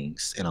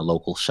readings in a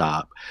local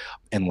shop,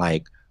 and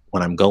like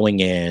when I'm going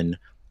in,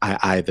 I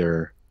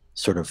either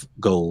sort of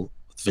go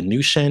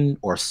Venusian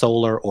or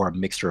solar or a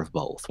mixture of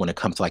both when it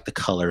comes to like the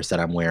colors that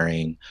I'm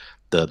wearing,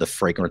 the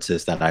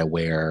fragrances that I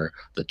wear,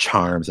 the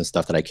charms and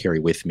stuff that I carry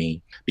with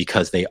me,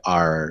 because they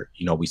are,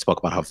 we spoke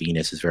about how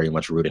Venus is very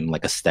much rooted in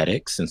like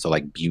aesthetics, and so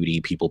like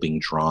beauty, people being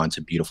drawn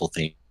to beautiful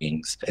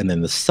things. And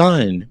then the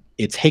sun,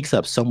 it takes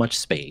up so much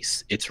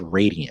space. It's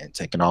radiant.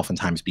 It can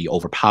oftentimes be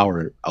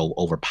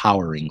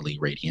overpoweringly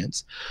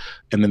radiant.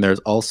 And then there's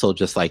also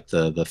just like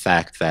the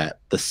fact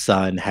that the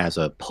sun has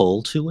a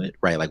pull to it,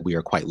 right? Like we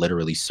are quite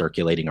literally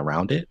circulating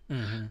around it,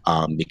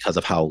 Mm-hmm. because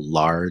of how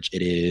large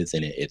it is,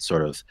 and it's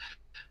sort of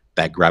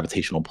that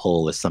gravitational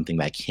pull is something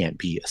that can't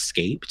be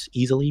escaped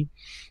easily.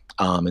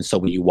 And so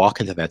when you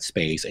walk into that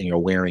space and you're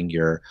wearing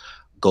your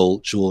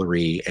gold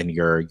jewelry and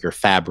your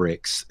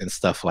fabrics and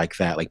stuff like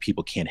that, like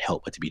people can't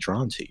help but to be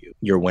drawn to you.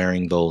 You're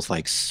wearing those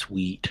like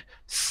sweet,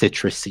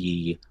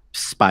 citrusy,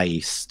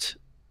 spiced,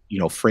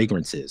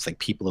 fragrances. Like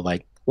people are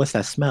like, "What's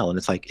that smell?" And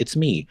it's like, "It's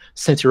me.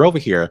 Since you're over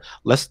here,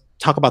 let's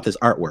talk about this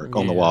artwork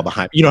on the wall Yeah,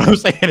 behind." You know what I'm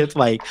saying? It's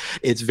like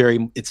it's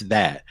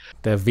that.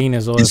 that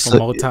Venus oil It's from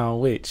Motown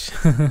Witch.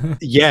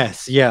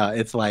 Yes, yeah,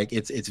 it's like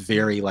it's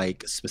very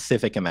like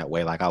specific in that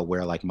way. Like I'll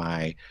wear like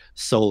my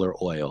solar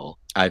oil.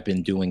 I've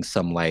been doing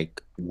some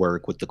like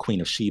work with the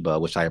Queen of Sheba,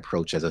 which I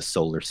approach as a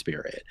solar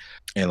spirit.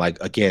 And like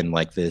again,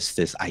 like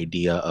this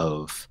idea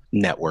of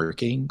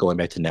networking, going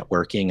back to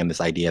networking, and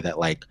this idea that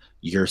like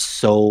you're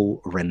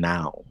so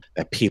renowned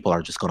that people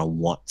are just going to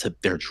want to,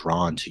 they're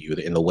drawn to you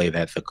in the way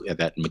that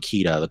that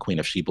Makeda, the Queen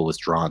of Sheba, was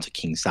drawn to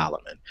King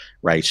Solomon,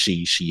 right?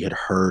 She had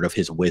heard of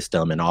his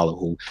wisdom and all of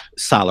who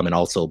Solomon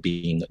also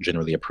being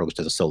generally approached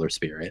as a solar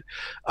spirit.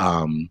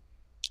 Um,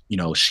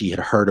 she had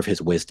heard of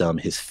his wisdom,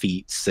 his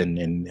feats,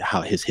 and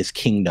how his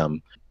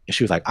kingdom, and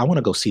she was like, "I want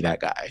to go see that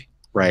guy."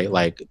 Right, Mm-hmm.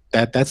 like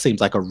that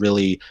seems like a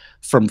really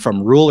from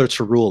ruler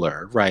to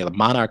ruler, right, like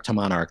monarch to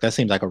monarch. That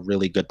seems like a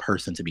really good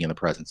person to be in the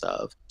presence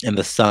of, and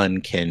the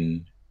sun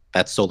can,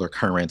 that solar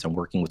current and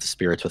working with the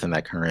spirits within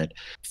that current,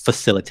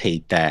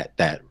 facilitate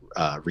that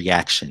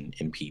reaction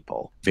in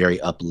people. Very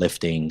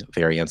uplifting,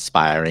 very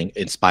inspiring.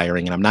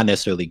 And I'm not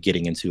necessarily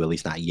getting into, at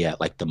least not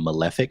yet, like the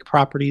malefic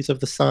properties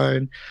of the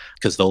sun,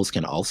 because those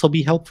can also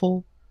be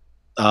helpful,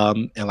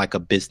 in like a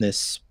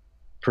business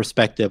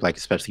perspective, like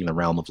especially in the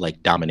realm of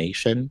like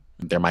domination.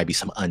 There might be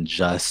some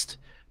unjust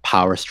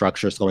power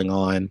structures going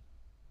on.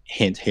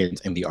 Hint, hint,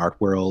 in the art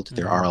world,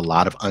 there are Mm-hmm. a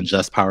lot of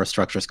unjust power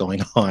structures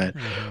going on.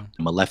 Mm-hmm.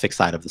 The malefic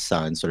side of the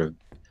sun sort of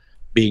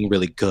being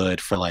really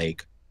good for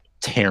like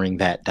tearing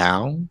that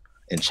down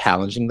and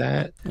challenging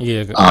that.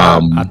 Yeah, I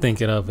Um, think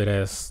of it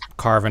as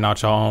carving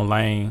out your own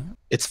lane.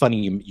 it's funny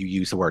you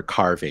use the word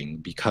carving,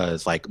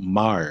 because like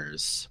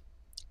Mars,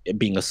 it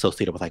being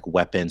associated with like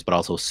weapons, but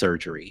also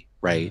surgery,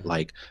 right? Mm-hmm.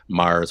 Like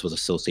Mars was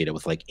associated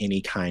with like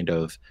any kind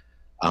of,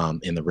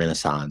 in the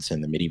Renaissance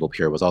and the medieval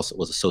period, was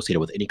associated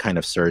with any kind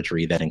of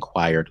surgery that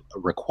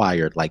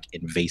required like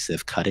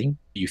invasive cutting.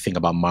 You think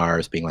about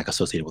Mars being like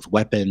associated with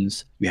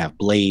weapons. You have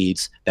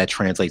blades that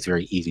translates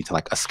very easy to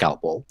like a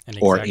scalpel An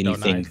or exacto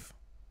anything, knife.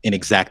 an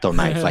exacto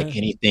knife, like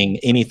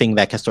anything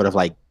that can sort of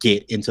like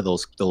get into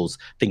those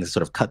things and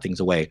sort of cut things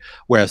away.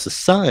 Whereas the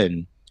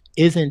sun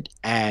isn't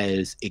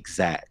as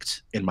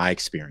exact in my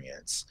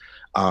experience,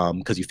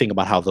 because you think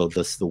about how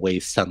the way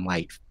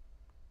sunlight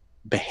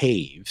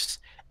behaves,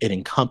 it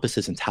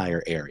encompasses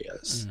entire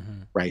areas,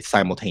 Mm-hmm. right?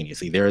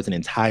 Simultaneously, there is an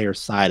entire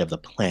side of the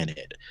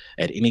planet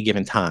at any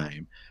given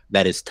time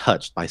that is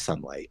touched by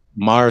sunlight.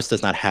 Mars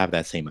does not have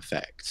that same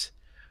effect.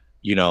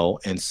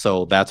 And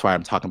so that's why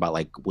I'm talking about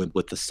like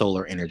with the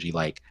solar energy,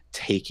 like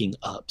taking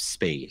up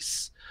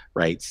space,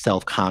 right?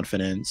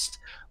 Self-confidence,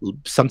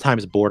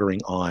 sometimes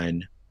bordering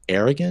on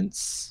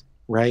arrogance,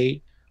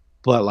 right?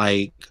 But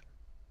like,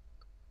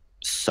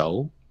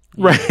 so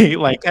Yeah. right,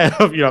 like, you know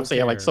what I'm Who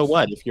saying, like, so cares?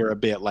 what if you're a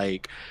bit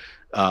like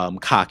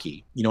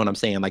cocky, you know what I'm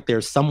saying? Like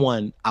there's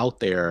someone out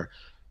there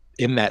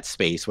in that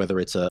space, whether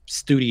it's a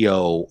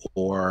studio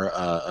or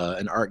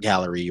an art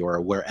gallery or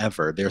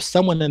wherever, there's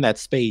someone in that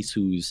space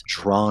who's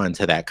drawn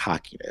to that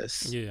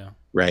cockiness, Yeah.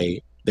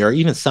 right? There are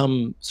even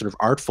some sort of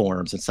art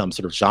forms and some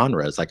sort of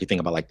genres, like you think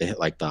about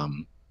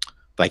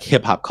like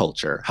hip hop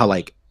culture, how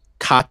like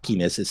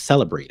cockiness is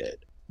celebrated.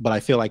 But I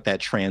feel like that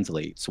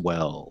translates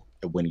well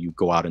when you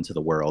go out into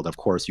the world. Of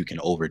course, you can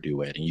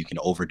overdo it and you can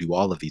overdo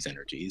all of these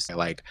energies.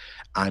 Like,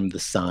 I'm the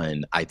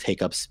sun, I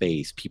take up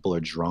space, people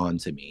are drawn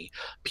to me.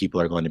 People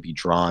are going to be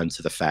drawn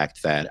to the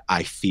fact that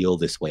I feel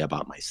this way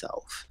about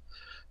myself,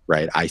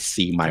 right? I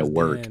see my Because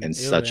work then in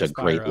it'll such a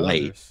inspire great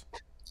light. others.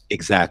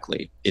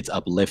 Exactly. It's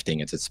uplifting,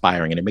 it's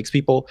inspiring, and it makes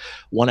people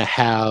wanna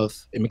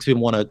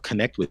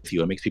connect with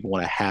you. It makes people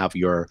wanna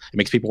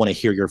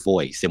hear your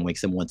voice. It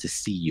makes them want to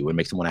see you. It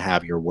makes them wanna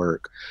have your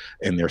work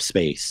in their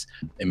space.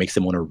 It makes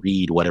them wanna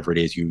read whatever it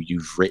is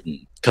you've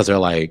written because 'cause they're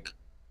like,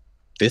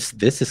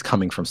 "This is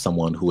coming from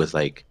someone who is,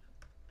 like,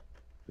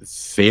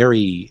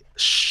 very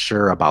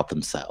sure about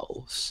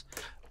themselves."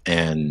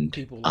 And,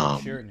 People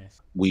love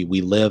sureness. we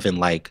live in,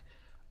 like,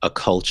 a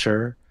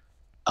culture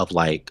of,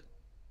 like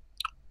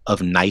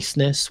of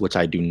niceness, which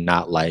I do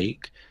not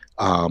like.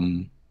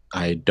 Um,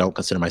 I don't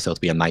consider myself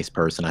to be a nice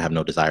person. I have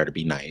no desire to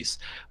be nice.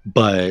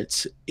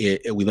 But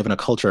we live in a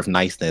culture of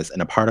niceness,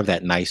 and a part of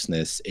that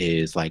niceness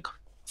is like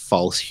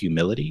false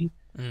humility.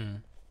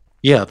 Mm.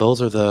 Yeah,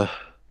 those are the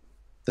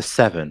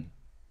seven,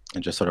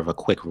 and just sort of a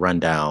quick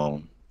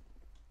rundown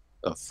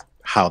of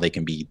how they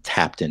can be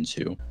tapped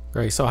into.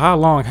 Great. So how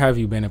long have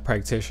you been a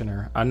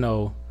practitioner? I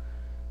know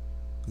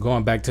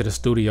going back to the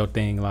studio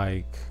thing,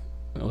 like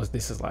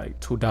this is like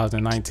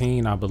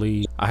 2019, I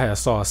believe. I had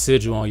saw a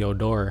sigil on your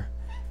door,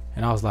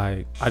 and I was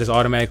like, I just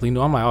automatically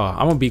knew. I'm like, oh,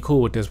 I'm gonna be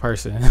cool with this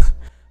person.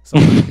 So,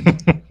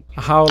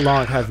 how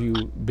long have you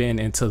been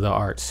into the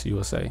arts? You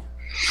would say.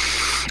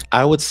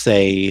 I would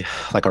say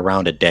like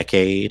around a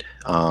decade,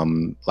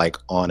 like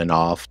on and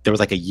off. There was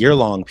like a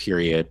year-long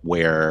period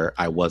where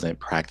I wasn't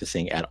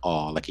practicing at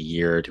all, like a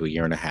year to a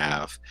year and a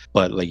half.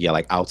 But like yeah,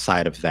 like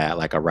outside of that,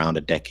 like around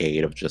a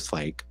decade of just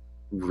like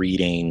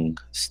reading,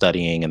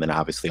 studying, and then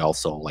obviously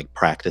also like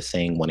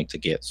practicing, wanting to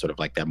get sort of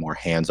like that more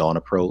hands-on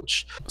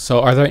approach.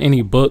 So, are there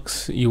any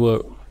books you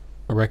would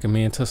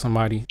recommend to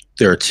somebody?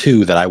 There are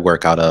two that I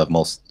work out of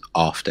most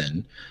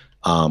often.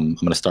 I'm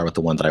going to start with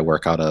the one that I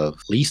work out of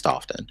least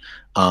often,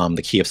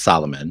 the Key of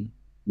Solomon,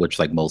 which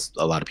like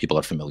a lot of people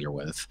are familiar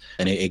with,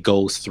 and it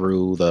goes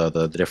through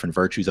the different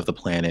virtues of the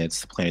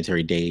planets, the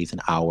planetary days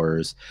and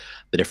hours,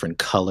 the different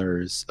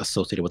colors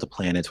associated with the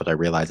planets, which I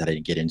realized I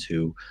didn't get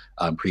into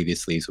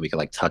previously, so we could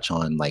like touch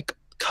on like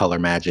color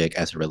magic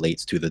as it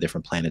relates to the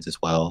different planets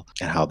as well,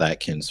 and how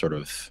that can sort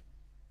of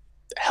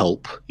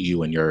help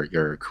you in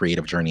your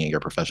creative journey and your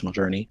professional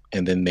journey.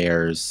 And then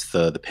there's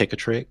the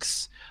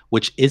Picatrix,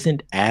 which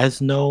isn't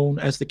as known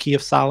as the Key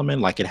of Solomon.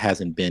 Like it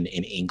hasn't been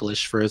in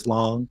English for as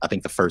long. I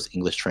think the first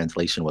English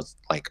translation was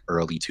like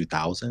early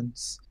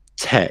 2000s.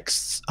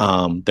 Texts,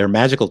 they're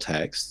magical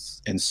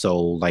texts, and so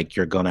like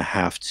you're gonna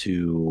have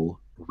to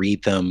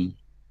read them,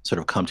 sort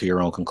of come to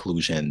your own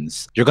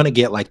conclusions. You're gonna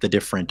get like the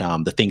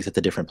things that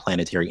the different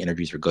planetary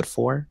energies are good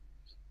for,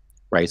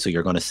 right? So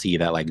you're going to see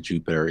that like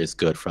Jupiter is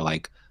good for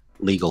like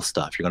legal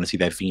stuff. You're going to see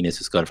that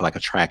Venus is good for like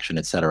attraction,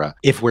 etc.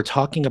 If we're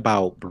talking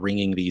about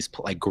bringing these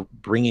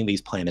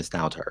planets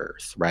down to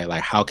Earth, right?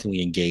 Like how can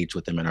we engage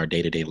with them in our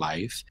day-to-day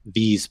life?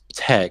 These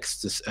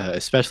texts,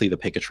 especially the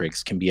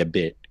Picatrix, can be a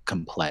bit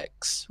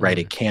complex, right?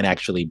 It Mm. can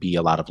actually be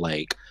a lot of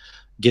like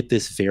get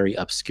this very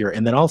obscure,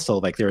 and then also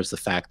like there's the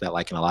fact that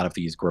like in a lot of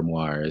these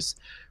grimoires,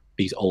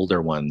 these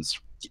older ones,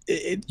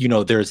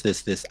 there's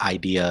this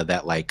idea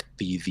that like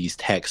these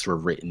texts were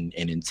written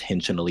in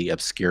intentionally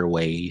obscure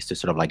ways to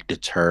sort of like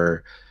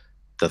deter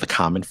the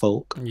common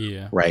folk,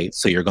 Yeah. right?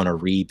 So you're going to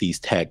read these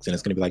texts and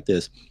it's going to be like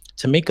this: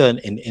 to make an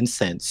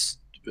incense,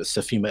 a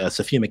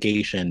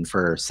suffumigation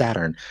for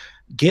Saturn,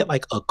 get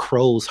like a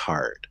crow's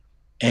heart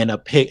and a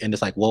pig, and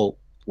it's like, well,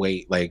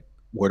 wait, like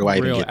where do I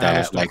even Real get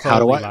that? Aleister Like how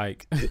do Crowley, I?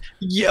 like.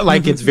 Yeah,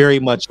 like it's very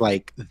much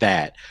like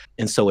that.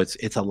 And so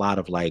it's a lot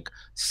of like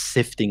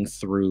sifting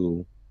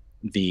through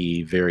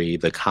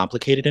the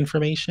complicated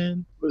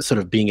information, sort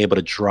of being able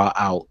to draw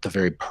out the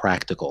very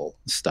practical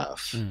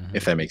stuff,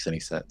 if Hmm. that makes any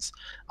sense.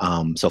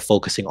 So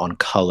focusing on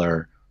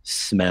color,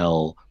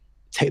 smell,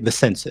 the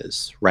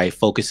senses, right?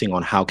 Focusing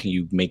on how can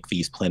you make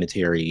these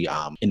planetary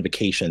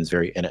invocations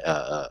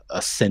a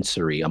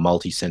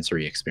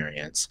multi-sensory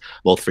experience,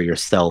 both for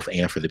yourself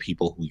and for the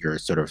people who you're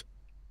sort of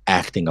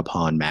acting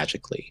upon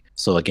magically.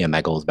 So again,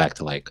 that goes back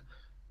to like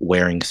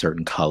wearing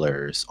certain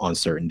colors on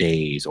certain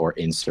days or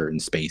in certain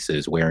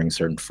spaces, wearing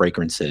certain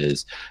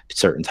fragrances,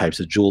 certain types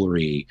of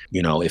jewelry.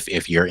 You know,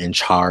 if you're in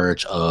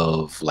charge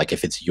of, like,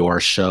 if it's your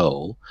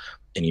show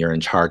and you're in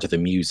charge of the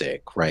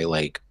music, right?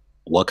 Like,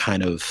 what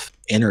kind of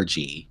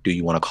energy do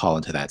you want to call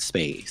into that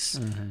space?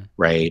 Hmm.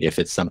 Right? If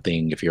it's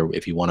something, if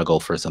you want to go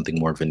for something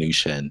more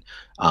Venusian,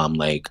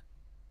 like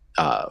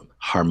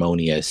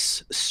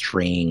harmonious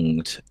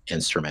stringed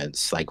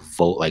instruments, like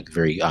like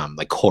very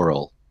like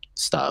choral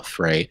stuff,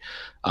 right?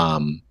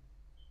 Um,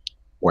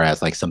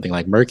 Whereas like something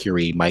like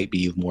Mercury might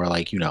be more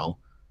like, you know,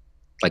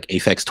 like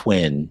Aphex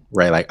Twin,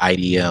 right? Like Hmm.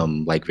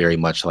 IDM, like very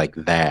much like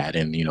that.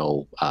 And,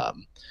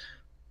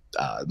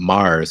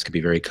 Mars could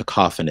be very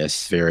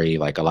cacophonous, very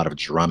like a lot of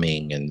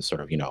drumming and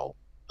sort of,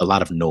 a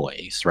lot of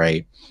noise,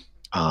 right?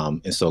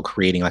 And so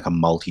creating like a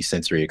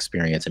multi-sensory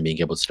experience and being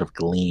able to sort of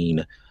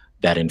glean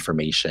that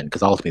information,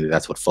 because ultimately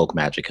that's what folk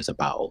magic is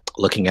about.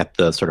 Looking at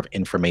the sort of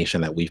information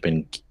that we've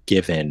been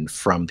given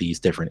from these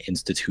different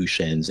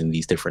institutions and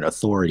these different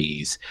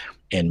authorities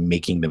and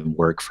making them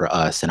work for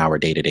us in our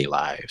day-to-day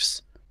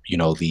lives. You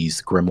know,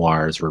 these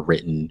grimoires were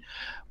written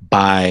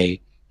by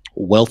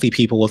wealthy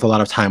people with a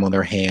lot of time on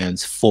their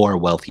hands for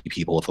wealthy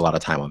people with a lot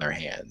of time on their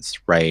hands,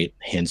 right?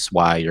 Hence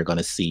why you're going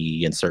to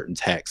see in certain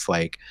texts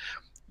like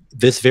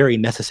this very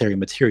necessary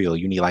material.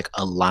 You need like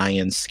a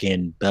lion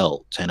skin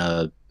belt and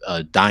a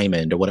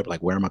diamond or whatever.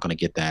 Like, where am I going to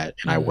get that?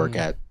 And I work Hmm.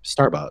 at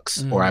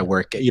Starbucks or I Hmm.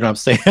 work, you know what I'm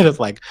saying? It's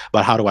like,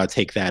 but how do I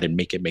take that and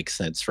make it make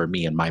sense for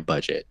me and my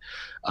budget,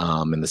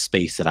 and the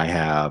space that I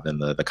have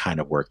and the kind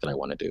of work that I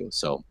want to do.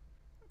 So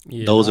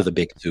Yeah, those are the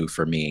big two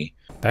for me.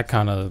 that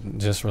kind of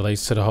just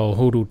relates to the whole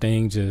hoodoo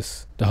thing,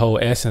 just the whole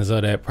essence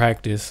of that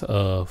practice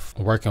of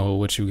working with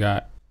what you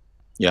got.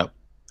 Yep,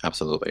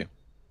 absolutely.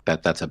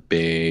 That's a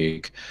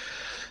big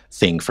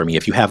thing for me.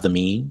 If you have the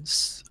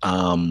means,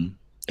 and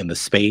the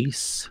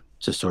space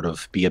to sort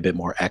of be a bit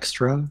more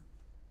extra,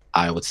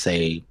 I would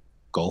say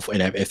go for,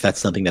 and if that's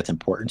something that's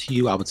important to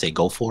you, I would say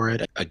go for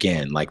it.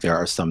 Again, like there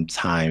are some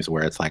times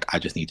where it's like I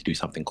just need to do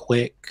something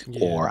quick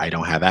or Yeah. I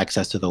don't have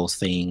access to those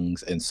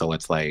things. And so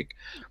it's like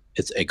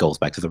it goes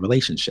back to the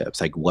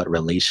relationships. Like what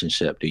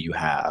relationship do you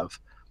have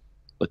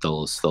with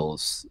those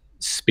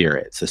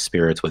spirits, the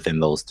spirits within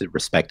those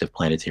respective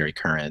planetary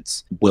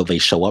currents? Will they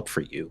show up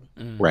for you?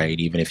 Hmm. Right?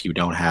 Even if you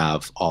don't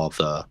have all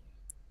the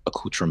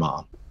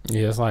accoutrement.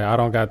 Yeah, it's like I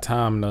don't got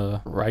time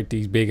to write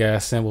these big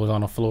ass symbols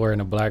on the floor in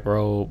a black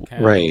robe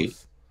Right.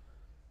 candles.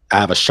 I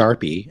have a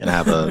Sharpie and I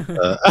have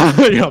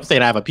you know what I'm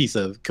saying? I have a piece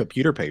of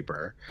computer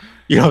paper.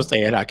 You know what I'm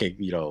saying? I can,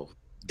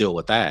 deal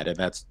with that and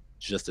that's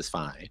just as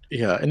fine.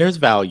 Yeah, and there's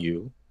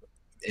value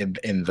in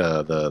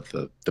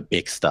the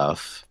big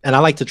stuff. And I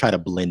like to try to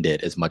blend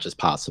it as much as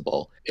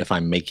possible. If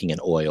I'm making an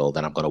oil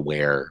that I'm going to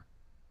wear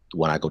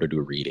when I go to do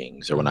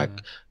readings or when I Hmm.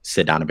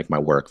 sit down and make my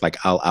work, like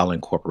I'll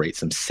incorporate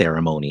some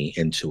ceremony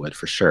into it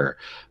for sure.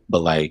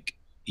 But like,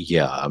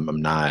 yeah,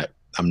 I'm not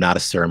a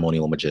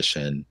ceremonial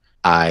magician.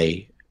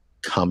 I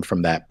come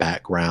from that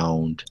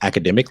background,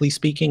 academically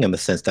speaking, in the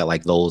sense that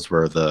like those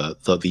were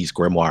these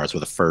grimoires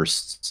were the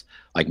first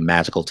like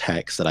magical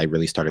texts that I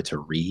really started to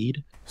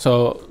read.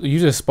 So you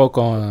just spoke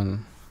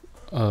on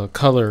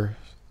color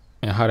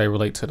and how they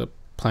relate to the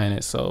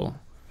planet. So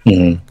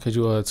Mhm. could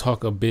you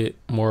talk a bit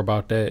more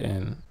about that?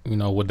 And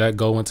would that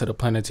go into the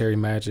planetary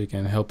magic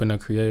and helping the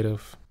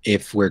creative?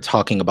 If we're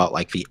talking about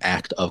like the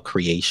act of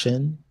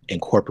creation,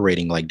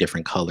 incorporating like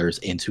different colors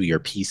into your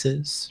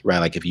pieces, right?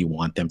 Like if you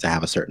want them to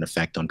have a certain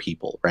effect on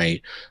people,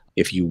 right?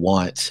 If you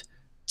want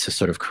to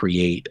sort of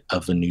create a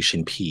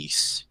Venusian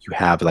piece, you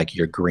have like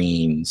your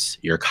greens,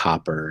 your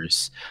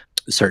coppers,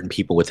 certain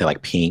people would say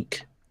like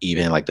pink,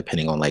 even like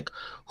depending on like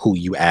who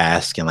you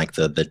ask and like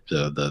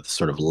the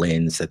sort of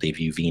lens that they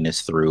view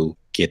Venus through,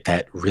 get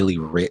that really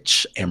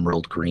rich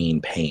emerald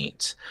green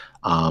paint.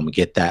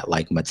 Get that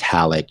like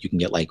metallic. You can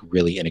get like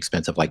really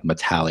inexpensive like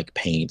metallic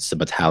paints, the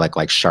metallic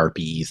like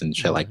Sharpies and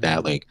shit like Hmm.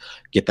 that. Like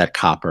get that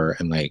copper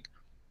and like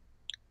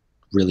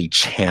really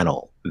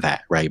channel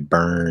that, right?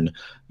 Burn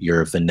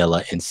your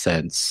vanilla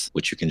incense,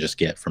 which you can just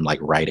get from like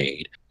Rite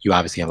Aid. You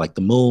obviously have like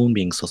the moon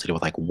being associated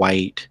with like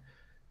white,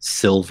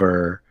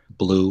 silver,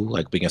 blue,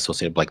 like being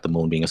associated like the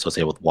moon being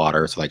associated with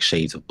water, so like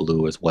shades of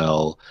blue as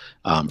well,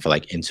 for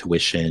like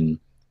intuition,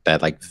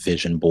 that like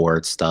vision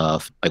board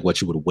stuff, like what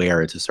you would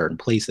wear into certain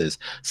places.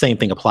 Same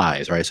thing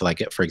applies, right? So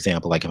like for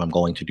example, like if I'm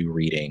going to do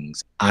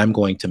readings, I'm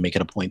going to make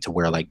it a point to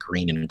wear like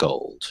green and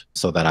gold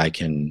so that I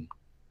can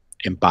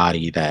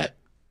embody that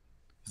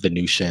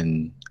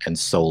Venusian and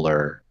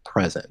solar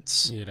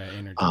presence. Yeah, that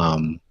energy.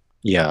 Um,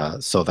 yeah,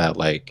 so that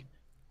like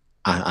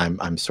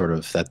I'm sort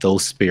of that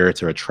those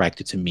spirits are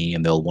attracted to me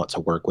and they'll want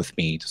to work with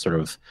me to sort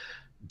of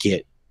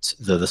get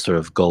the sort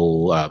of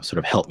goal, sort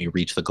of help me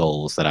reach the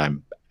goals that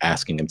I'm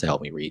asking them to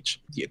help me reach.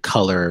 Yeah,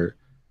 color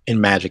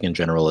in magic in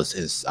general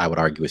is I would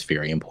argue is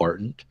very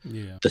important.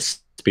 Yeah. The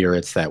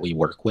spirits that we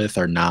work with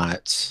are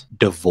not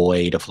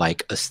devoid of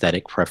like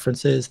aesthetic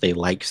preferences. They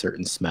like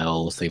certain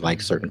smells, they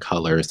like certain Hmm.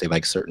 colors, they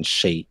like certain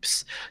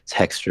shapes,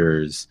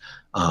 textures,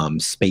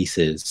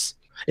 spaces.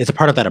 It's a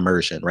part of that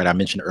immersion, right? I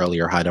mentioned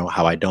earlier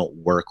how I don't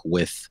work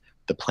with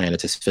the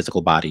planet's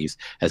physical bodies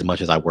as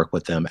much as I work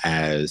with them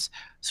as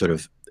sort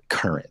of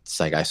currents.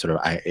 Like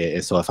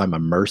so if I'm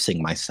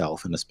immersing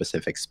myself in a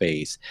specific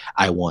space,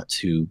 I want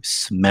to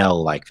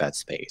smell like that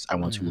space. I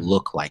want to Hmm.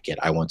 look like it.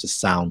 I want to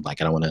sound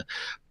like it. I want to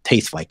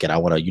taste like it. I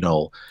want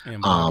to,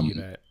 Embody um,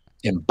 that.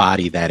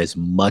 embody that as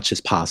much as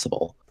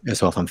possible. And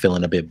so if I'm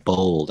feeling a bit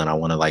bold and I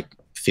want to like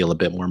feel a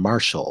bit more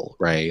martial,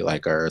 right?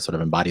 Like, or sort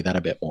of embody that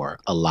a bit more,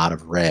 a lot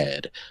of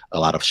red, a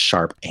lot of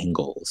sharp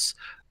angles.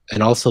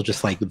 And also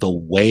just like the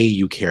way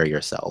you carry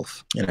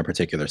yourself in a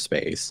particular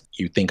space.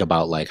 You think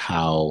about like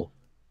how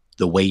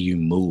the way you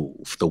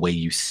move, the way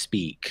you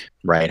speak,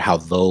 right? How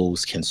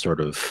those can sort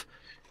of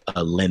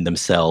lend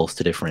themselves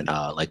to different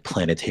like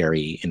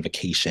planetary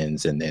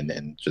invocations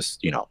and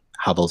just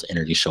how those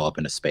energies show up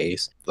in a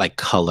space, like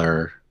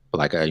color,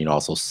 like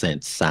also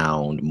sense,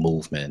 sound,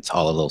 movements.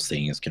 All of those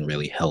things can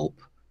really help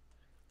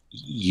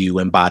you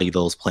embody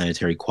those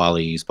planetary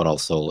qualities, but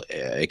also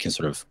it can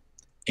sort of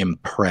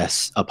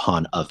impress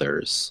upon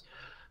others,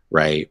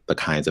 right? The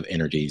kinds of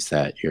energies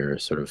that you're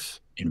sort of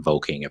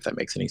invoking, if that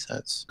makes any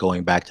sense.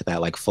 Going back to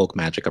that like folk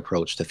magic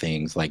approach to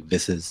things, like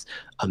this is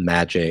a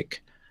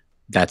magic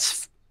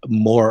that's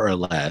more or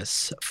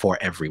less for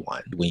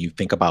everyone. When you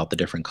think about the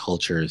different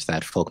cultures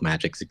that folk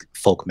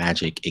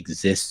magic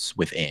exists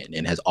within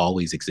and has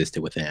always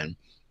existed within,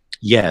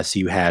 yes,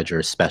 you had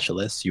your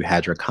specialists, you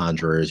had your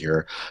conjurers,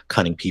 your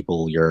cunning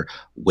people, your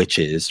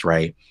witches,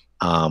 right?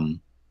 Um,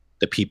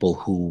 the people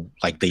who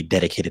like they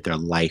dedicated their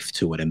life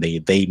to it and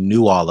they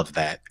knew all of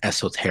that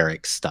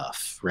esoteric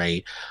stuff,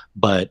 right?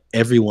 But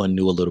everyone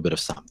knew a little bit of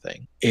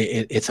something.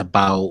 It's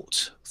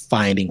about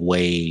finding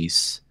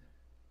ways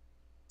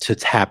to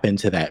tap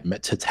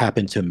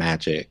into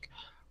magic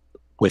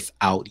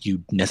without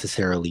you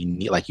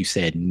necessarily like you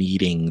said,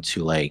 needing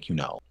to like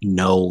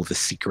know the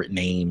secret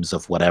names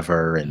of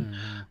whatever and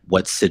Hmm.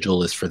 what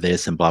sigil is for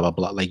this and blah blah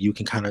blah. Like you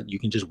can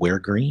just wear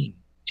green.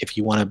 If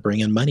you want to bring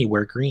in money,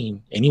 wear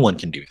green. Anyone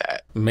can do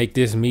that. Make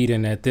this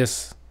meeting at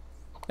this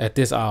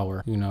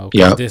hour, because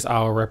Yeah, this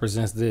hour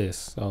represents this.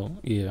 So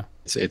yeah.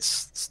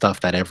 it's stuff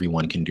that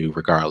everyone can do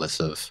regardless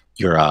of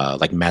your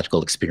like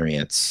magical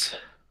experience,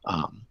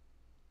 um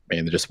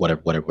and just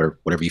whatever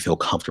you feel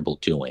comfortable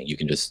doing.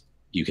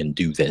 You can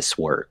do this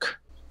work.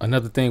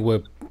 Another thing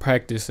with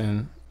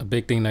practicing, a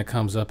big thing that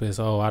comes up is,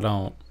 oh, I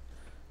don't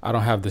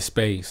have the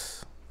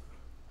space.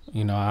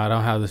 I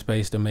don't have the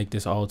space to make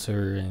this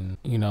altar, and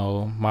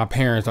my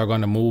parents are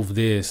going to move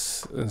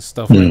this and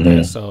stuff like that.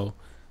 Mhm. So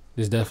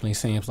this definitely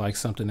seems like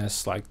something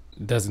that's like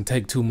doesn't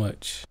take too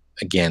much.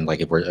 Again, like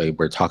if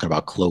we're talking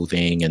about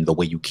clothing and the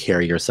way you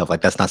carry yourself,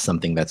 like that's not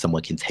something that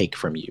someone can take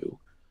from you,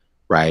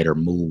 right? Or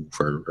move,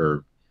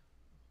 or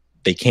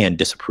they can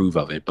disapprove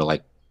of it, but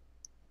like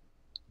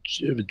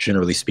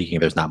generally speaking,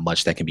 there's not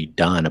much that can be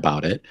done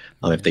about it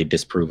if Yeah, they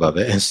disapprove of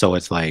it. And so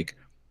it's like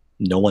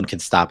no one can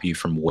stop you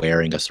from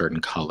wearing a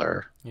certain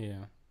color, yeah.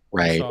 It's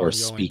right? all Or in your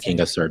speaking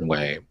a intent. certain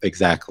way.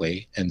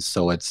 Exactly. And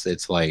so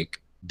it's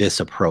like this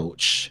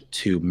approach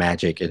to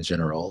magic in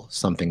general,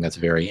 something that's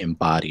very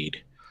embodied,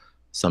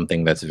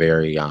 something that's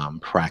very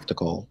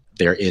practical.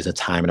 There is a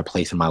time and a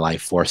place in my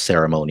life for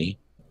ceremony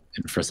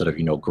and for sort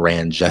of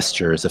grand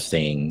gestures of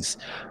things,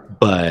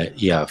 but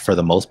yeah, for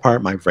the most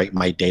part, my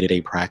day to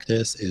day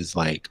practice is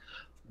like,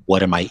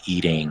 what am I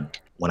eating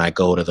when I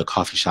go to the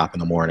coffee shop in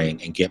the morning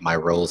and get my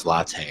rose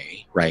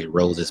latte, right?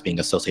 Roses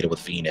being associated with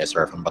Venus,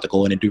 or if I'm about to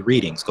go in and do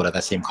readings, go to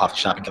that same coffee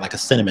shop and get like a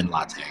cinnamon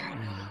latte,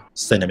 Mm.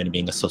 cinnamon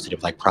being associated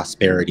with like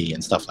prosperity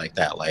and stuff like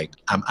that. Like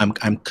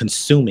I'm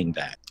consuming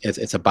that.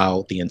 It's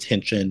about the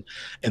intention,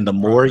 and the The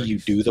more you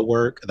properties. do the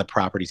work, the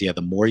properties. Yeah,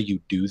 the more you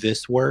do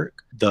this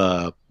work,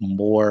 the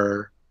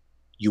more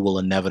you will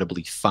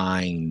inevitably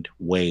find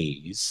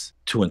ways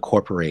to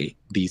incorporate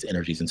these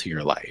energies into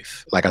your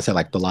life. Like I said,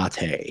 like the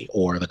latte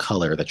or the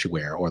color that you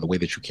wear or the way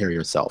that you carry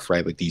yourself,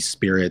 right? Like these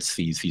spirits,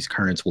 these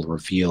currents will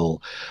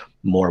reveal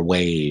more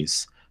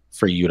ways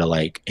for you to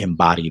like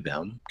embody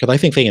them because I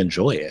think they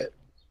enjoy it,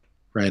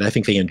 right? I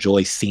think they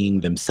enjoy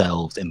seeing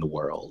themselves in the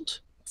world,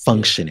 Yes,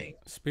 functioning,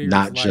 spirits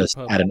not like just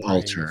at public an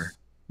altar. praise.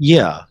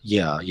 Yeah,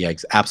 yeah, yeah,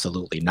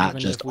 absolutely. Not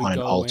Even just if we on an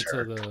go into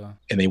altar. the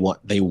And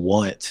they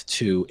want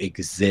to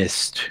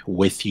exist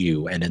with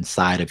you and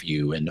inside of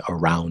you and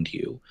around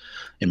you,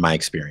 in my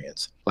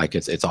experience. Like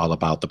it's all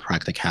about the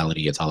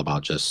practicality. It's all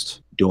about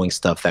just doing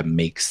stuff that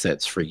makes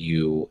sense for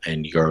you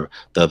and your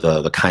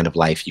the kind of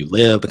life you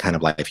live, the kind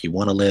of life you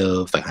want to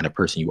live, the kind of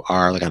person you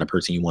are, the kind of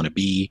person you want to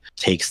be.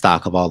 Take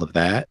stock of all of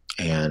that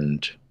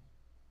and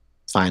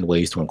find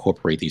ways to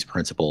incorporate these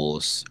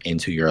principles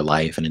into your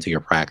life and into your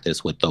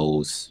practice with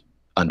those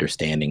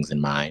understandings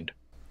in mind.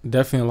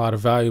 definitely a lot of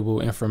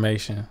valuable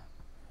information.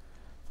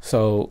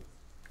 So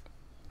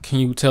can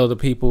you tell the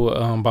people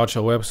about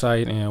your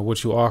website and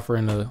what you offer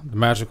and the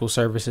magical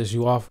services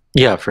you offer?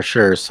 Yeah, for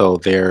sure. So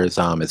there's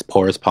it's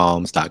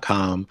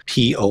porousPalms.com,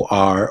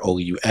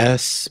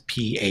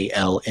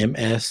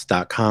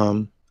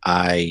 POROUSPALMS.com.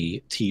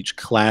 I teach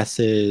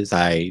classes.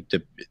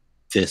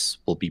 this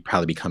will be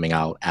probably be coming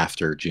out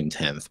after June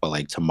 10th, but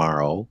like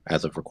tomorrow,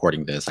 as of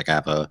recording this, like I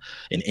have an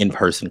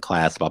in-person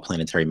class about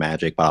planetary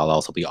magic, but I'll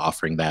also be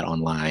offering that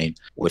online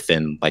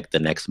within like the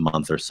next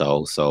month or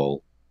so.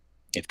 So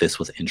if this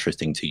was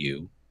interesting to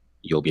you,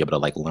 you'll be able to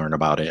like learn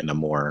about it in a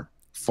more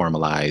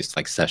formalized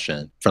like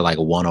session. For like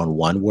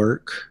one-on-one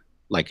work,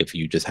 like if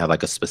you just have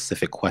like a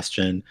specific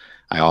question,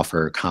 I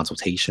offer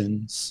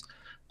consultations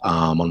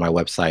on my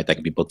website that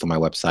can be booked on my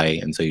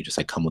website. And so you just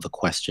like come with a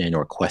question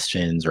or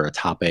questions or a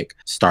topic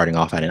starting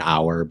off at an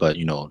hour, but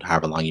you know,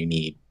 however long you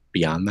need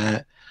beyond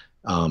that.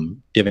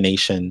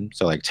 Divination,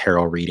 so like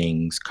tarot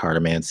readings,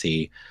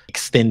 cartomancy,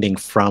 extending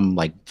from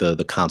like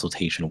the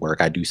consultation work.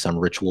 I do some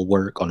ritual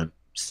work on a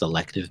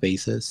selective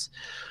basis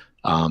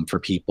for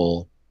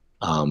people.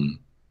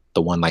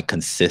 The one like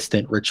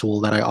consistent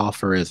ritual that I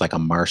offer is like a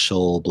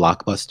Marshall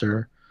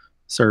Blockbuster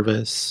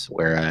service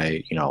where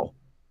I, you know,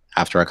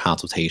 after a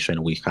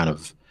consultation, we kind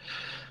of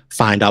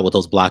find out what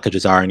those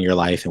blockages are in your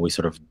life and we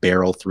sort of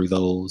barrel through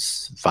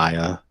those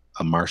via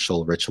a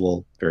martial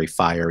ritual, very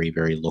fiery,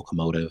 very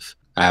locomotive.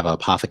 I have an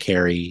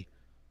apothecary,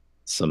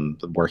 some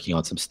working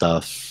on some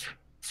stuff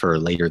for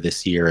later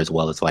this year as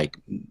well as like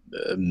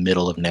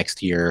middle of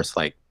next year. It's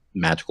like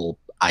magical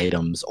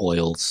items,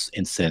 oils,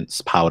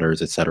 incense,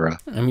 powders, etc.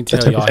 Let me That tell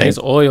type of y'all, thing. his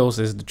oils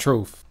is the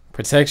truth.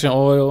 Protection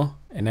oil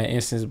and that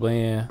incense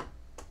blend.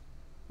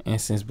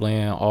 Incense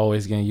blend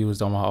always getting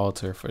used on my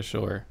altar for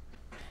sure.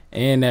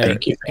 And that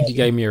Thank you. he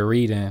gave me a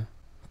reading a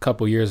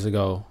couple years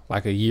ago,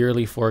 like a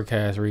yearly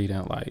forecast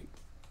reading, like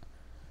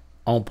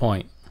on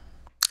point.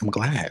 I'm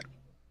glad.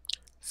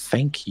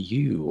 Thank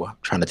you. I'm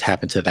trying to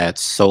tap into that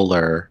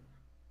solar,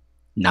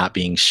 not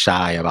being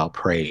shy about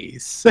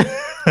praise.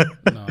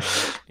 No.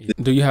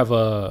 Do you have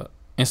a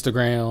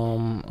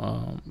Instagram,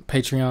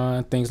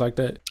 Patreon, things like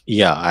that?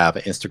 Yeah, I have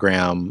an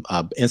Instagram.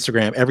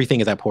 Instagram, everything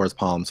is at Porous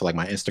Palms. So like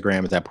my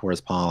Instagram is at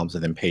Porous Palms,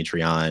 and then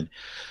Patreon,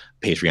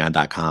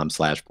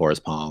 patreon.com/Porous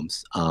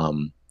Palms.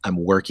 I'm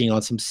working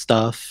on some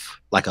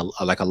stuff, like a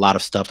lot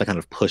of stuff to kind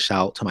of push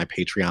out to my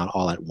Patreon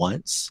all at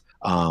once,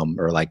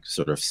 or like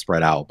sort of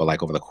spread out, but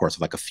like over the course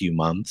of like a few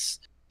months.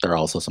 There are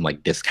also some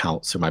like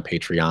discounts through my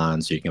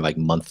Patreon, so you can like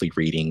monthly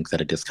readings at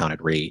a discounted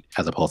rate,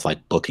 as opposed to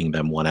like booking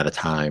them one at a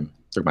time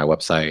through my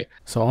website.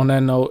 So on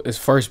that note, it's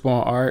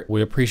Firstborn Art.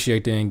 We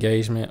appreciate the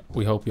engagement.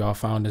 We hope y'all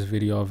found this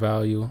video of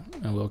value,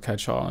 and we'll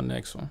catch y'all on the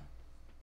next one.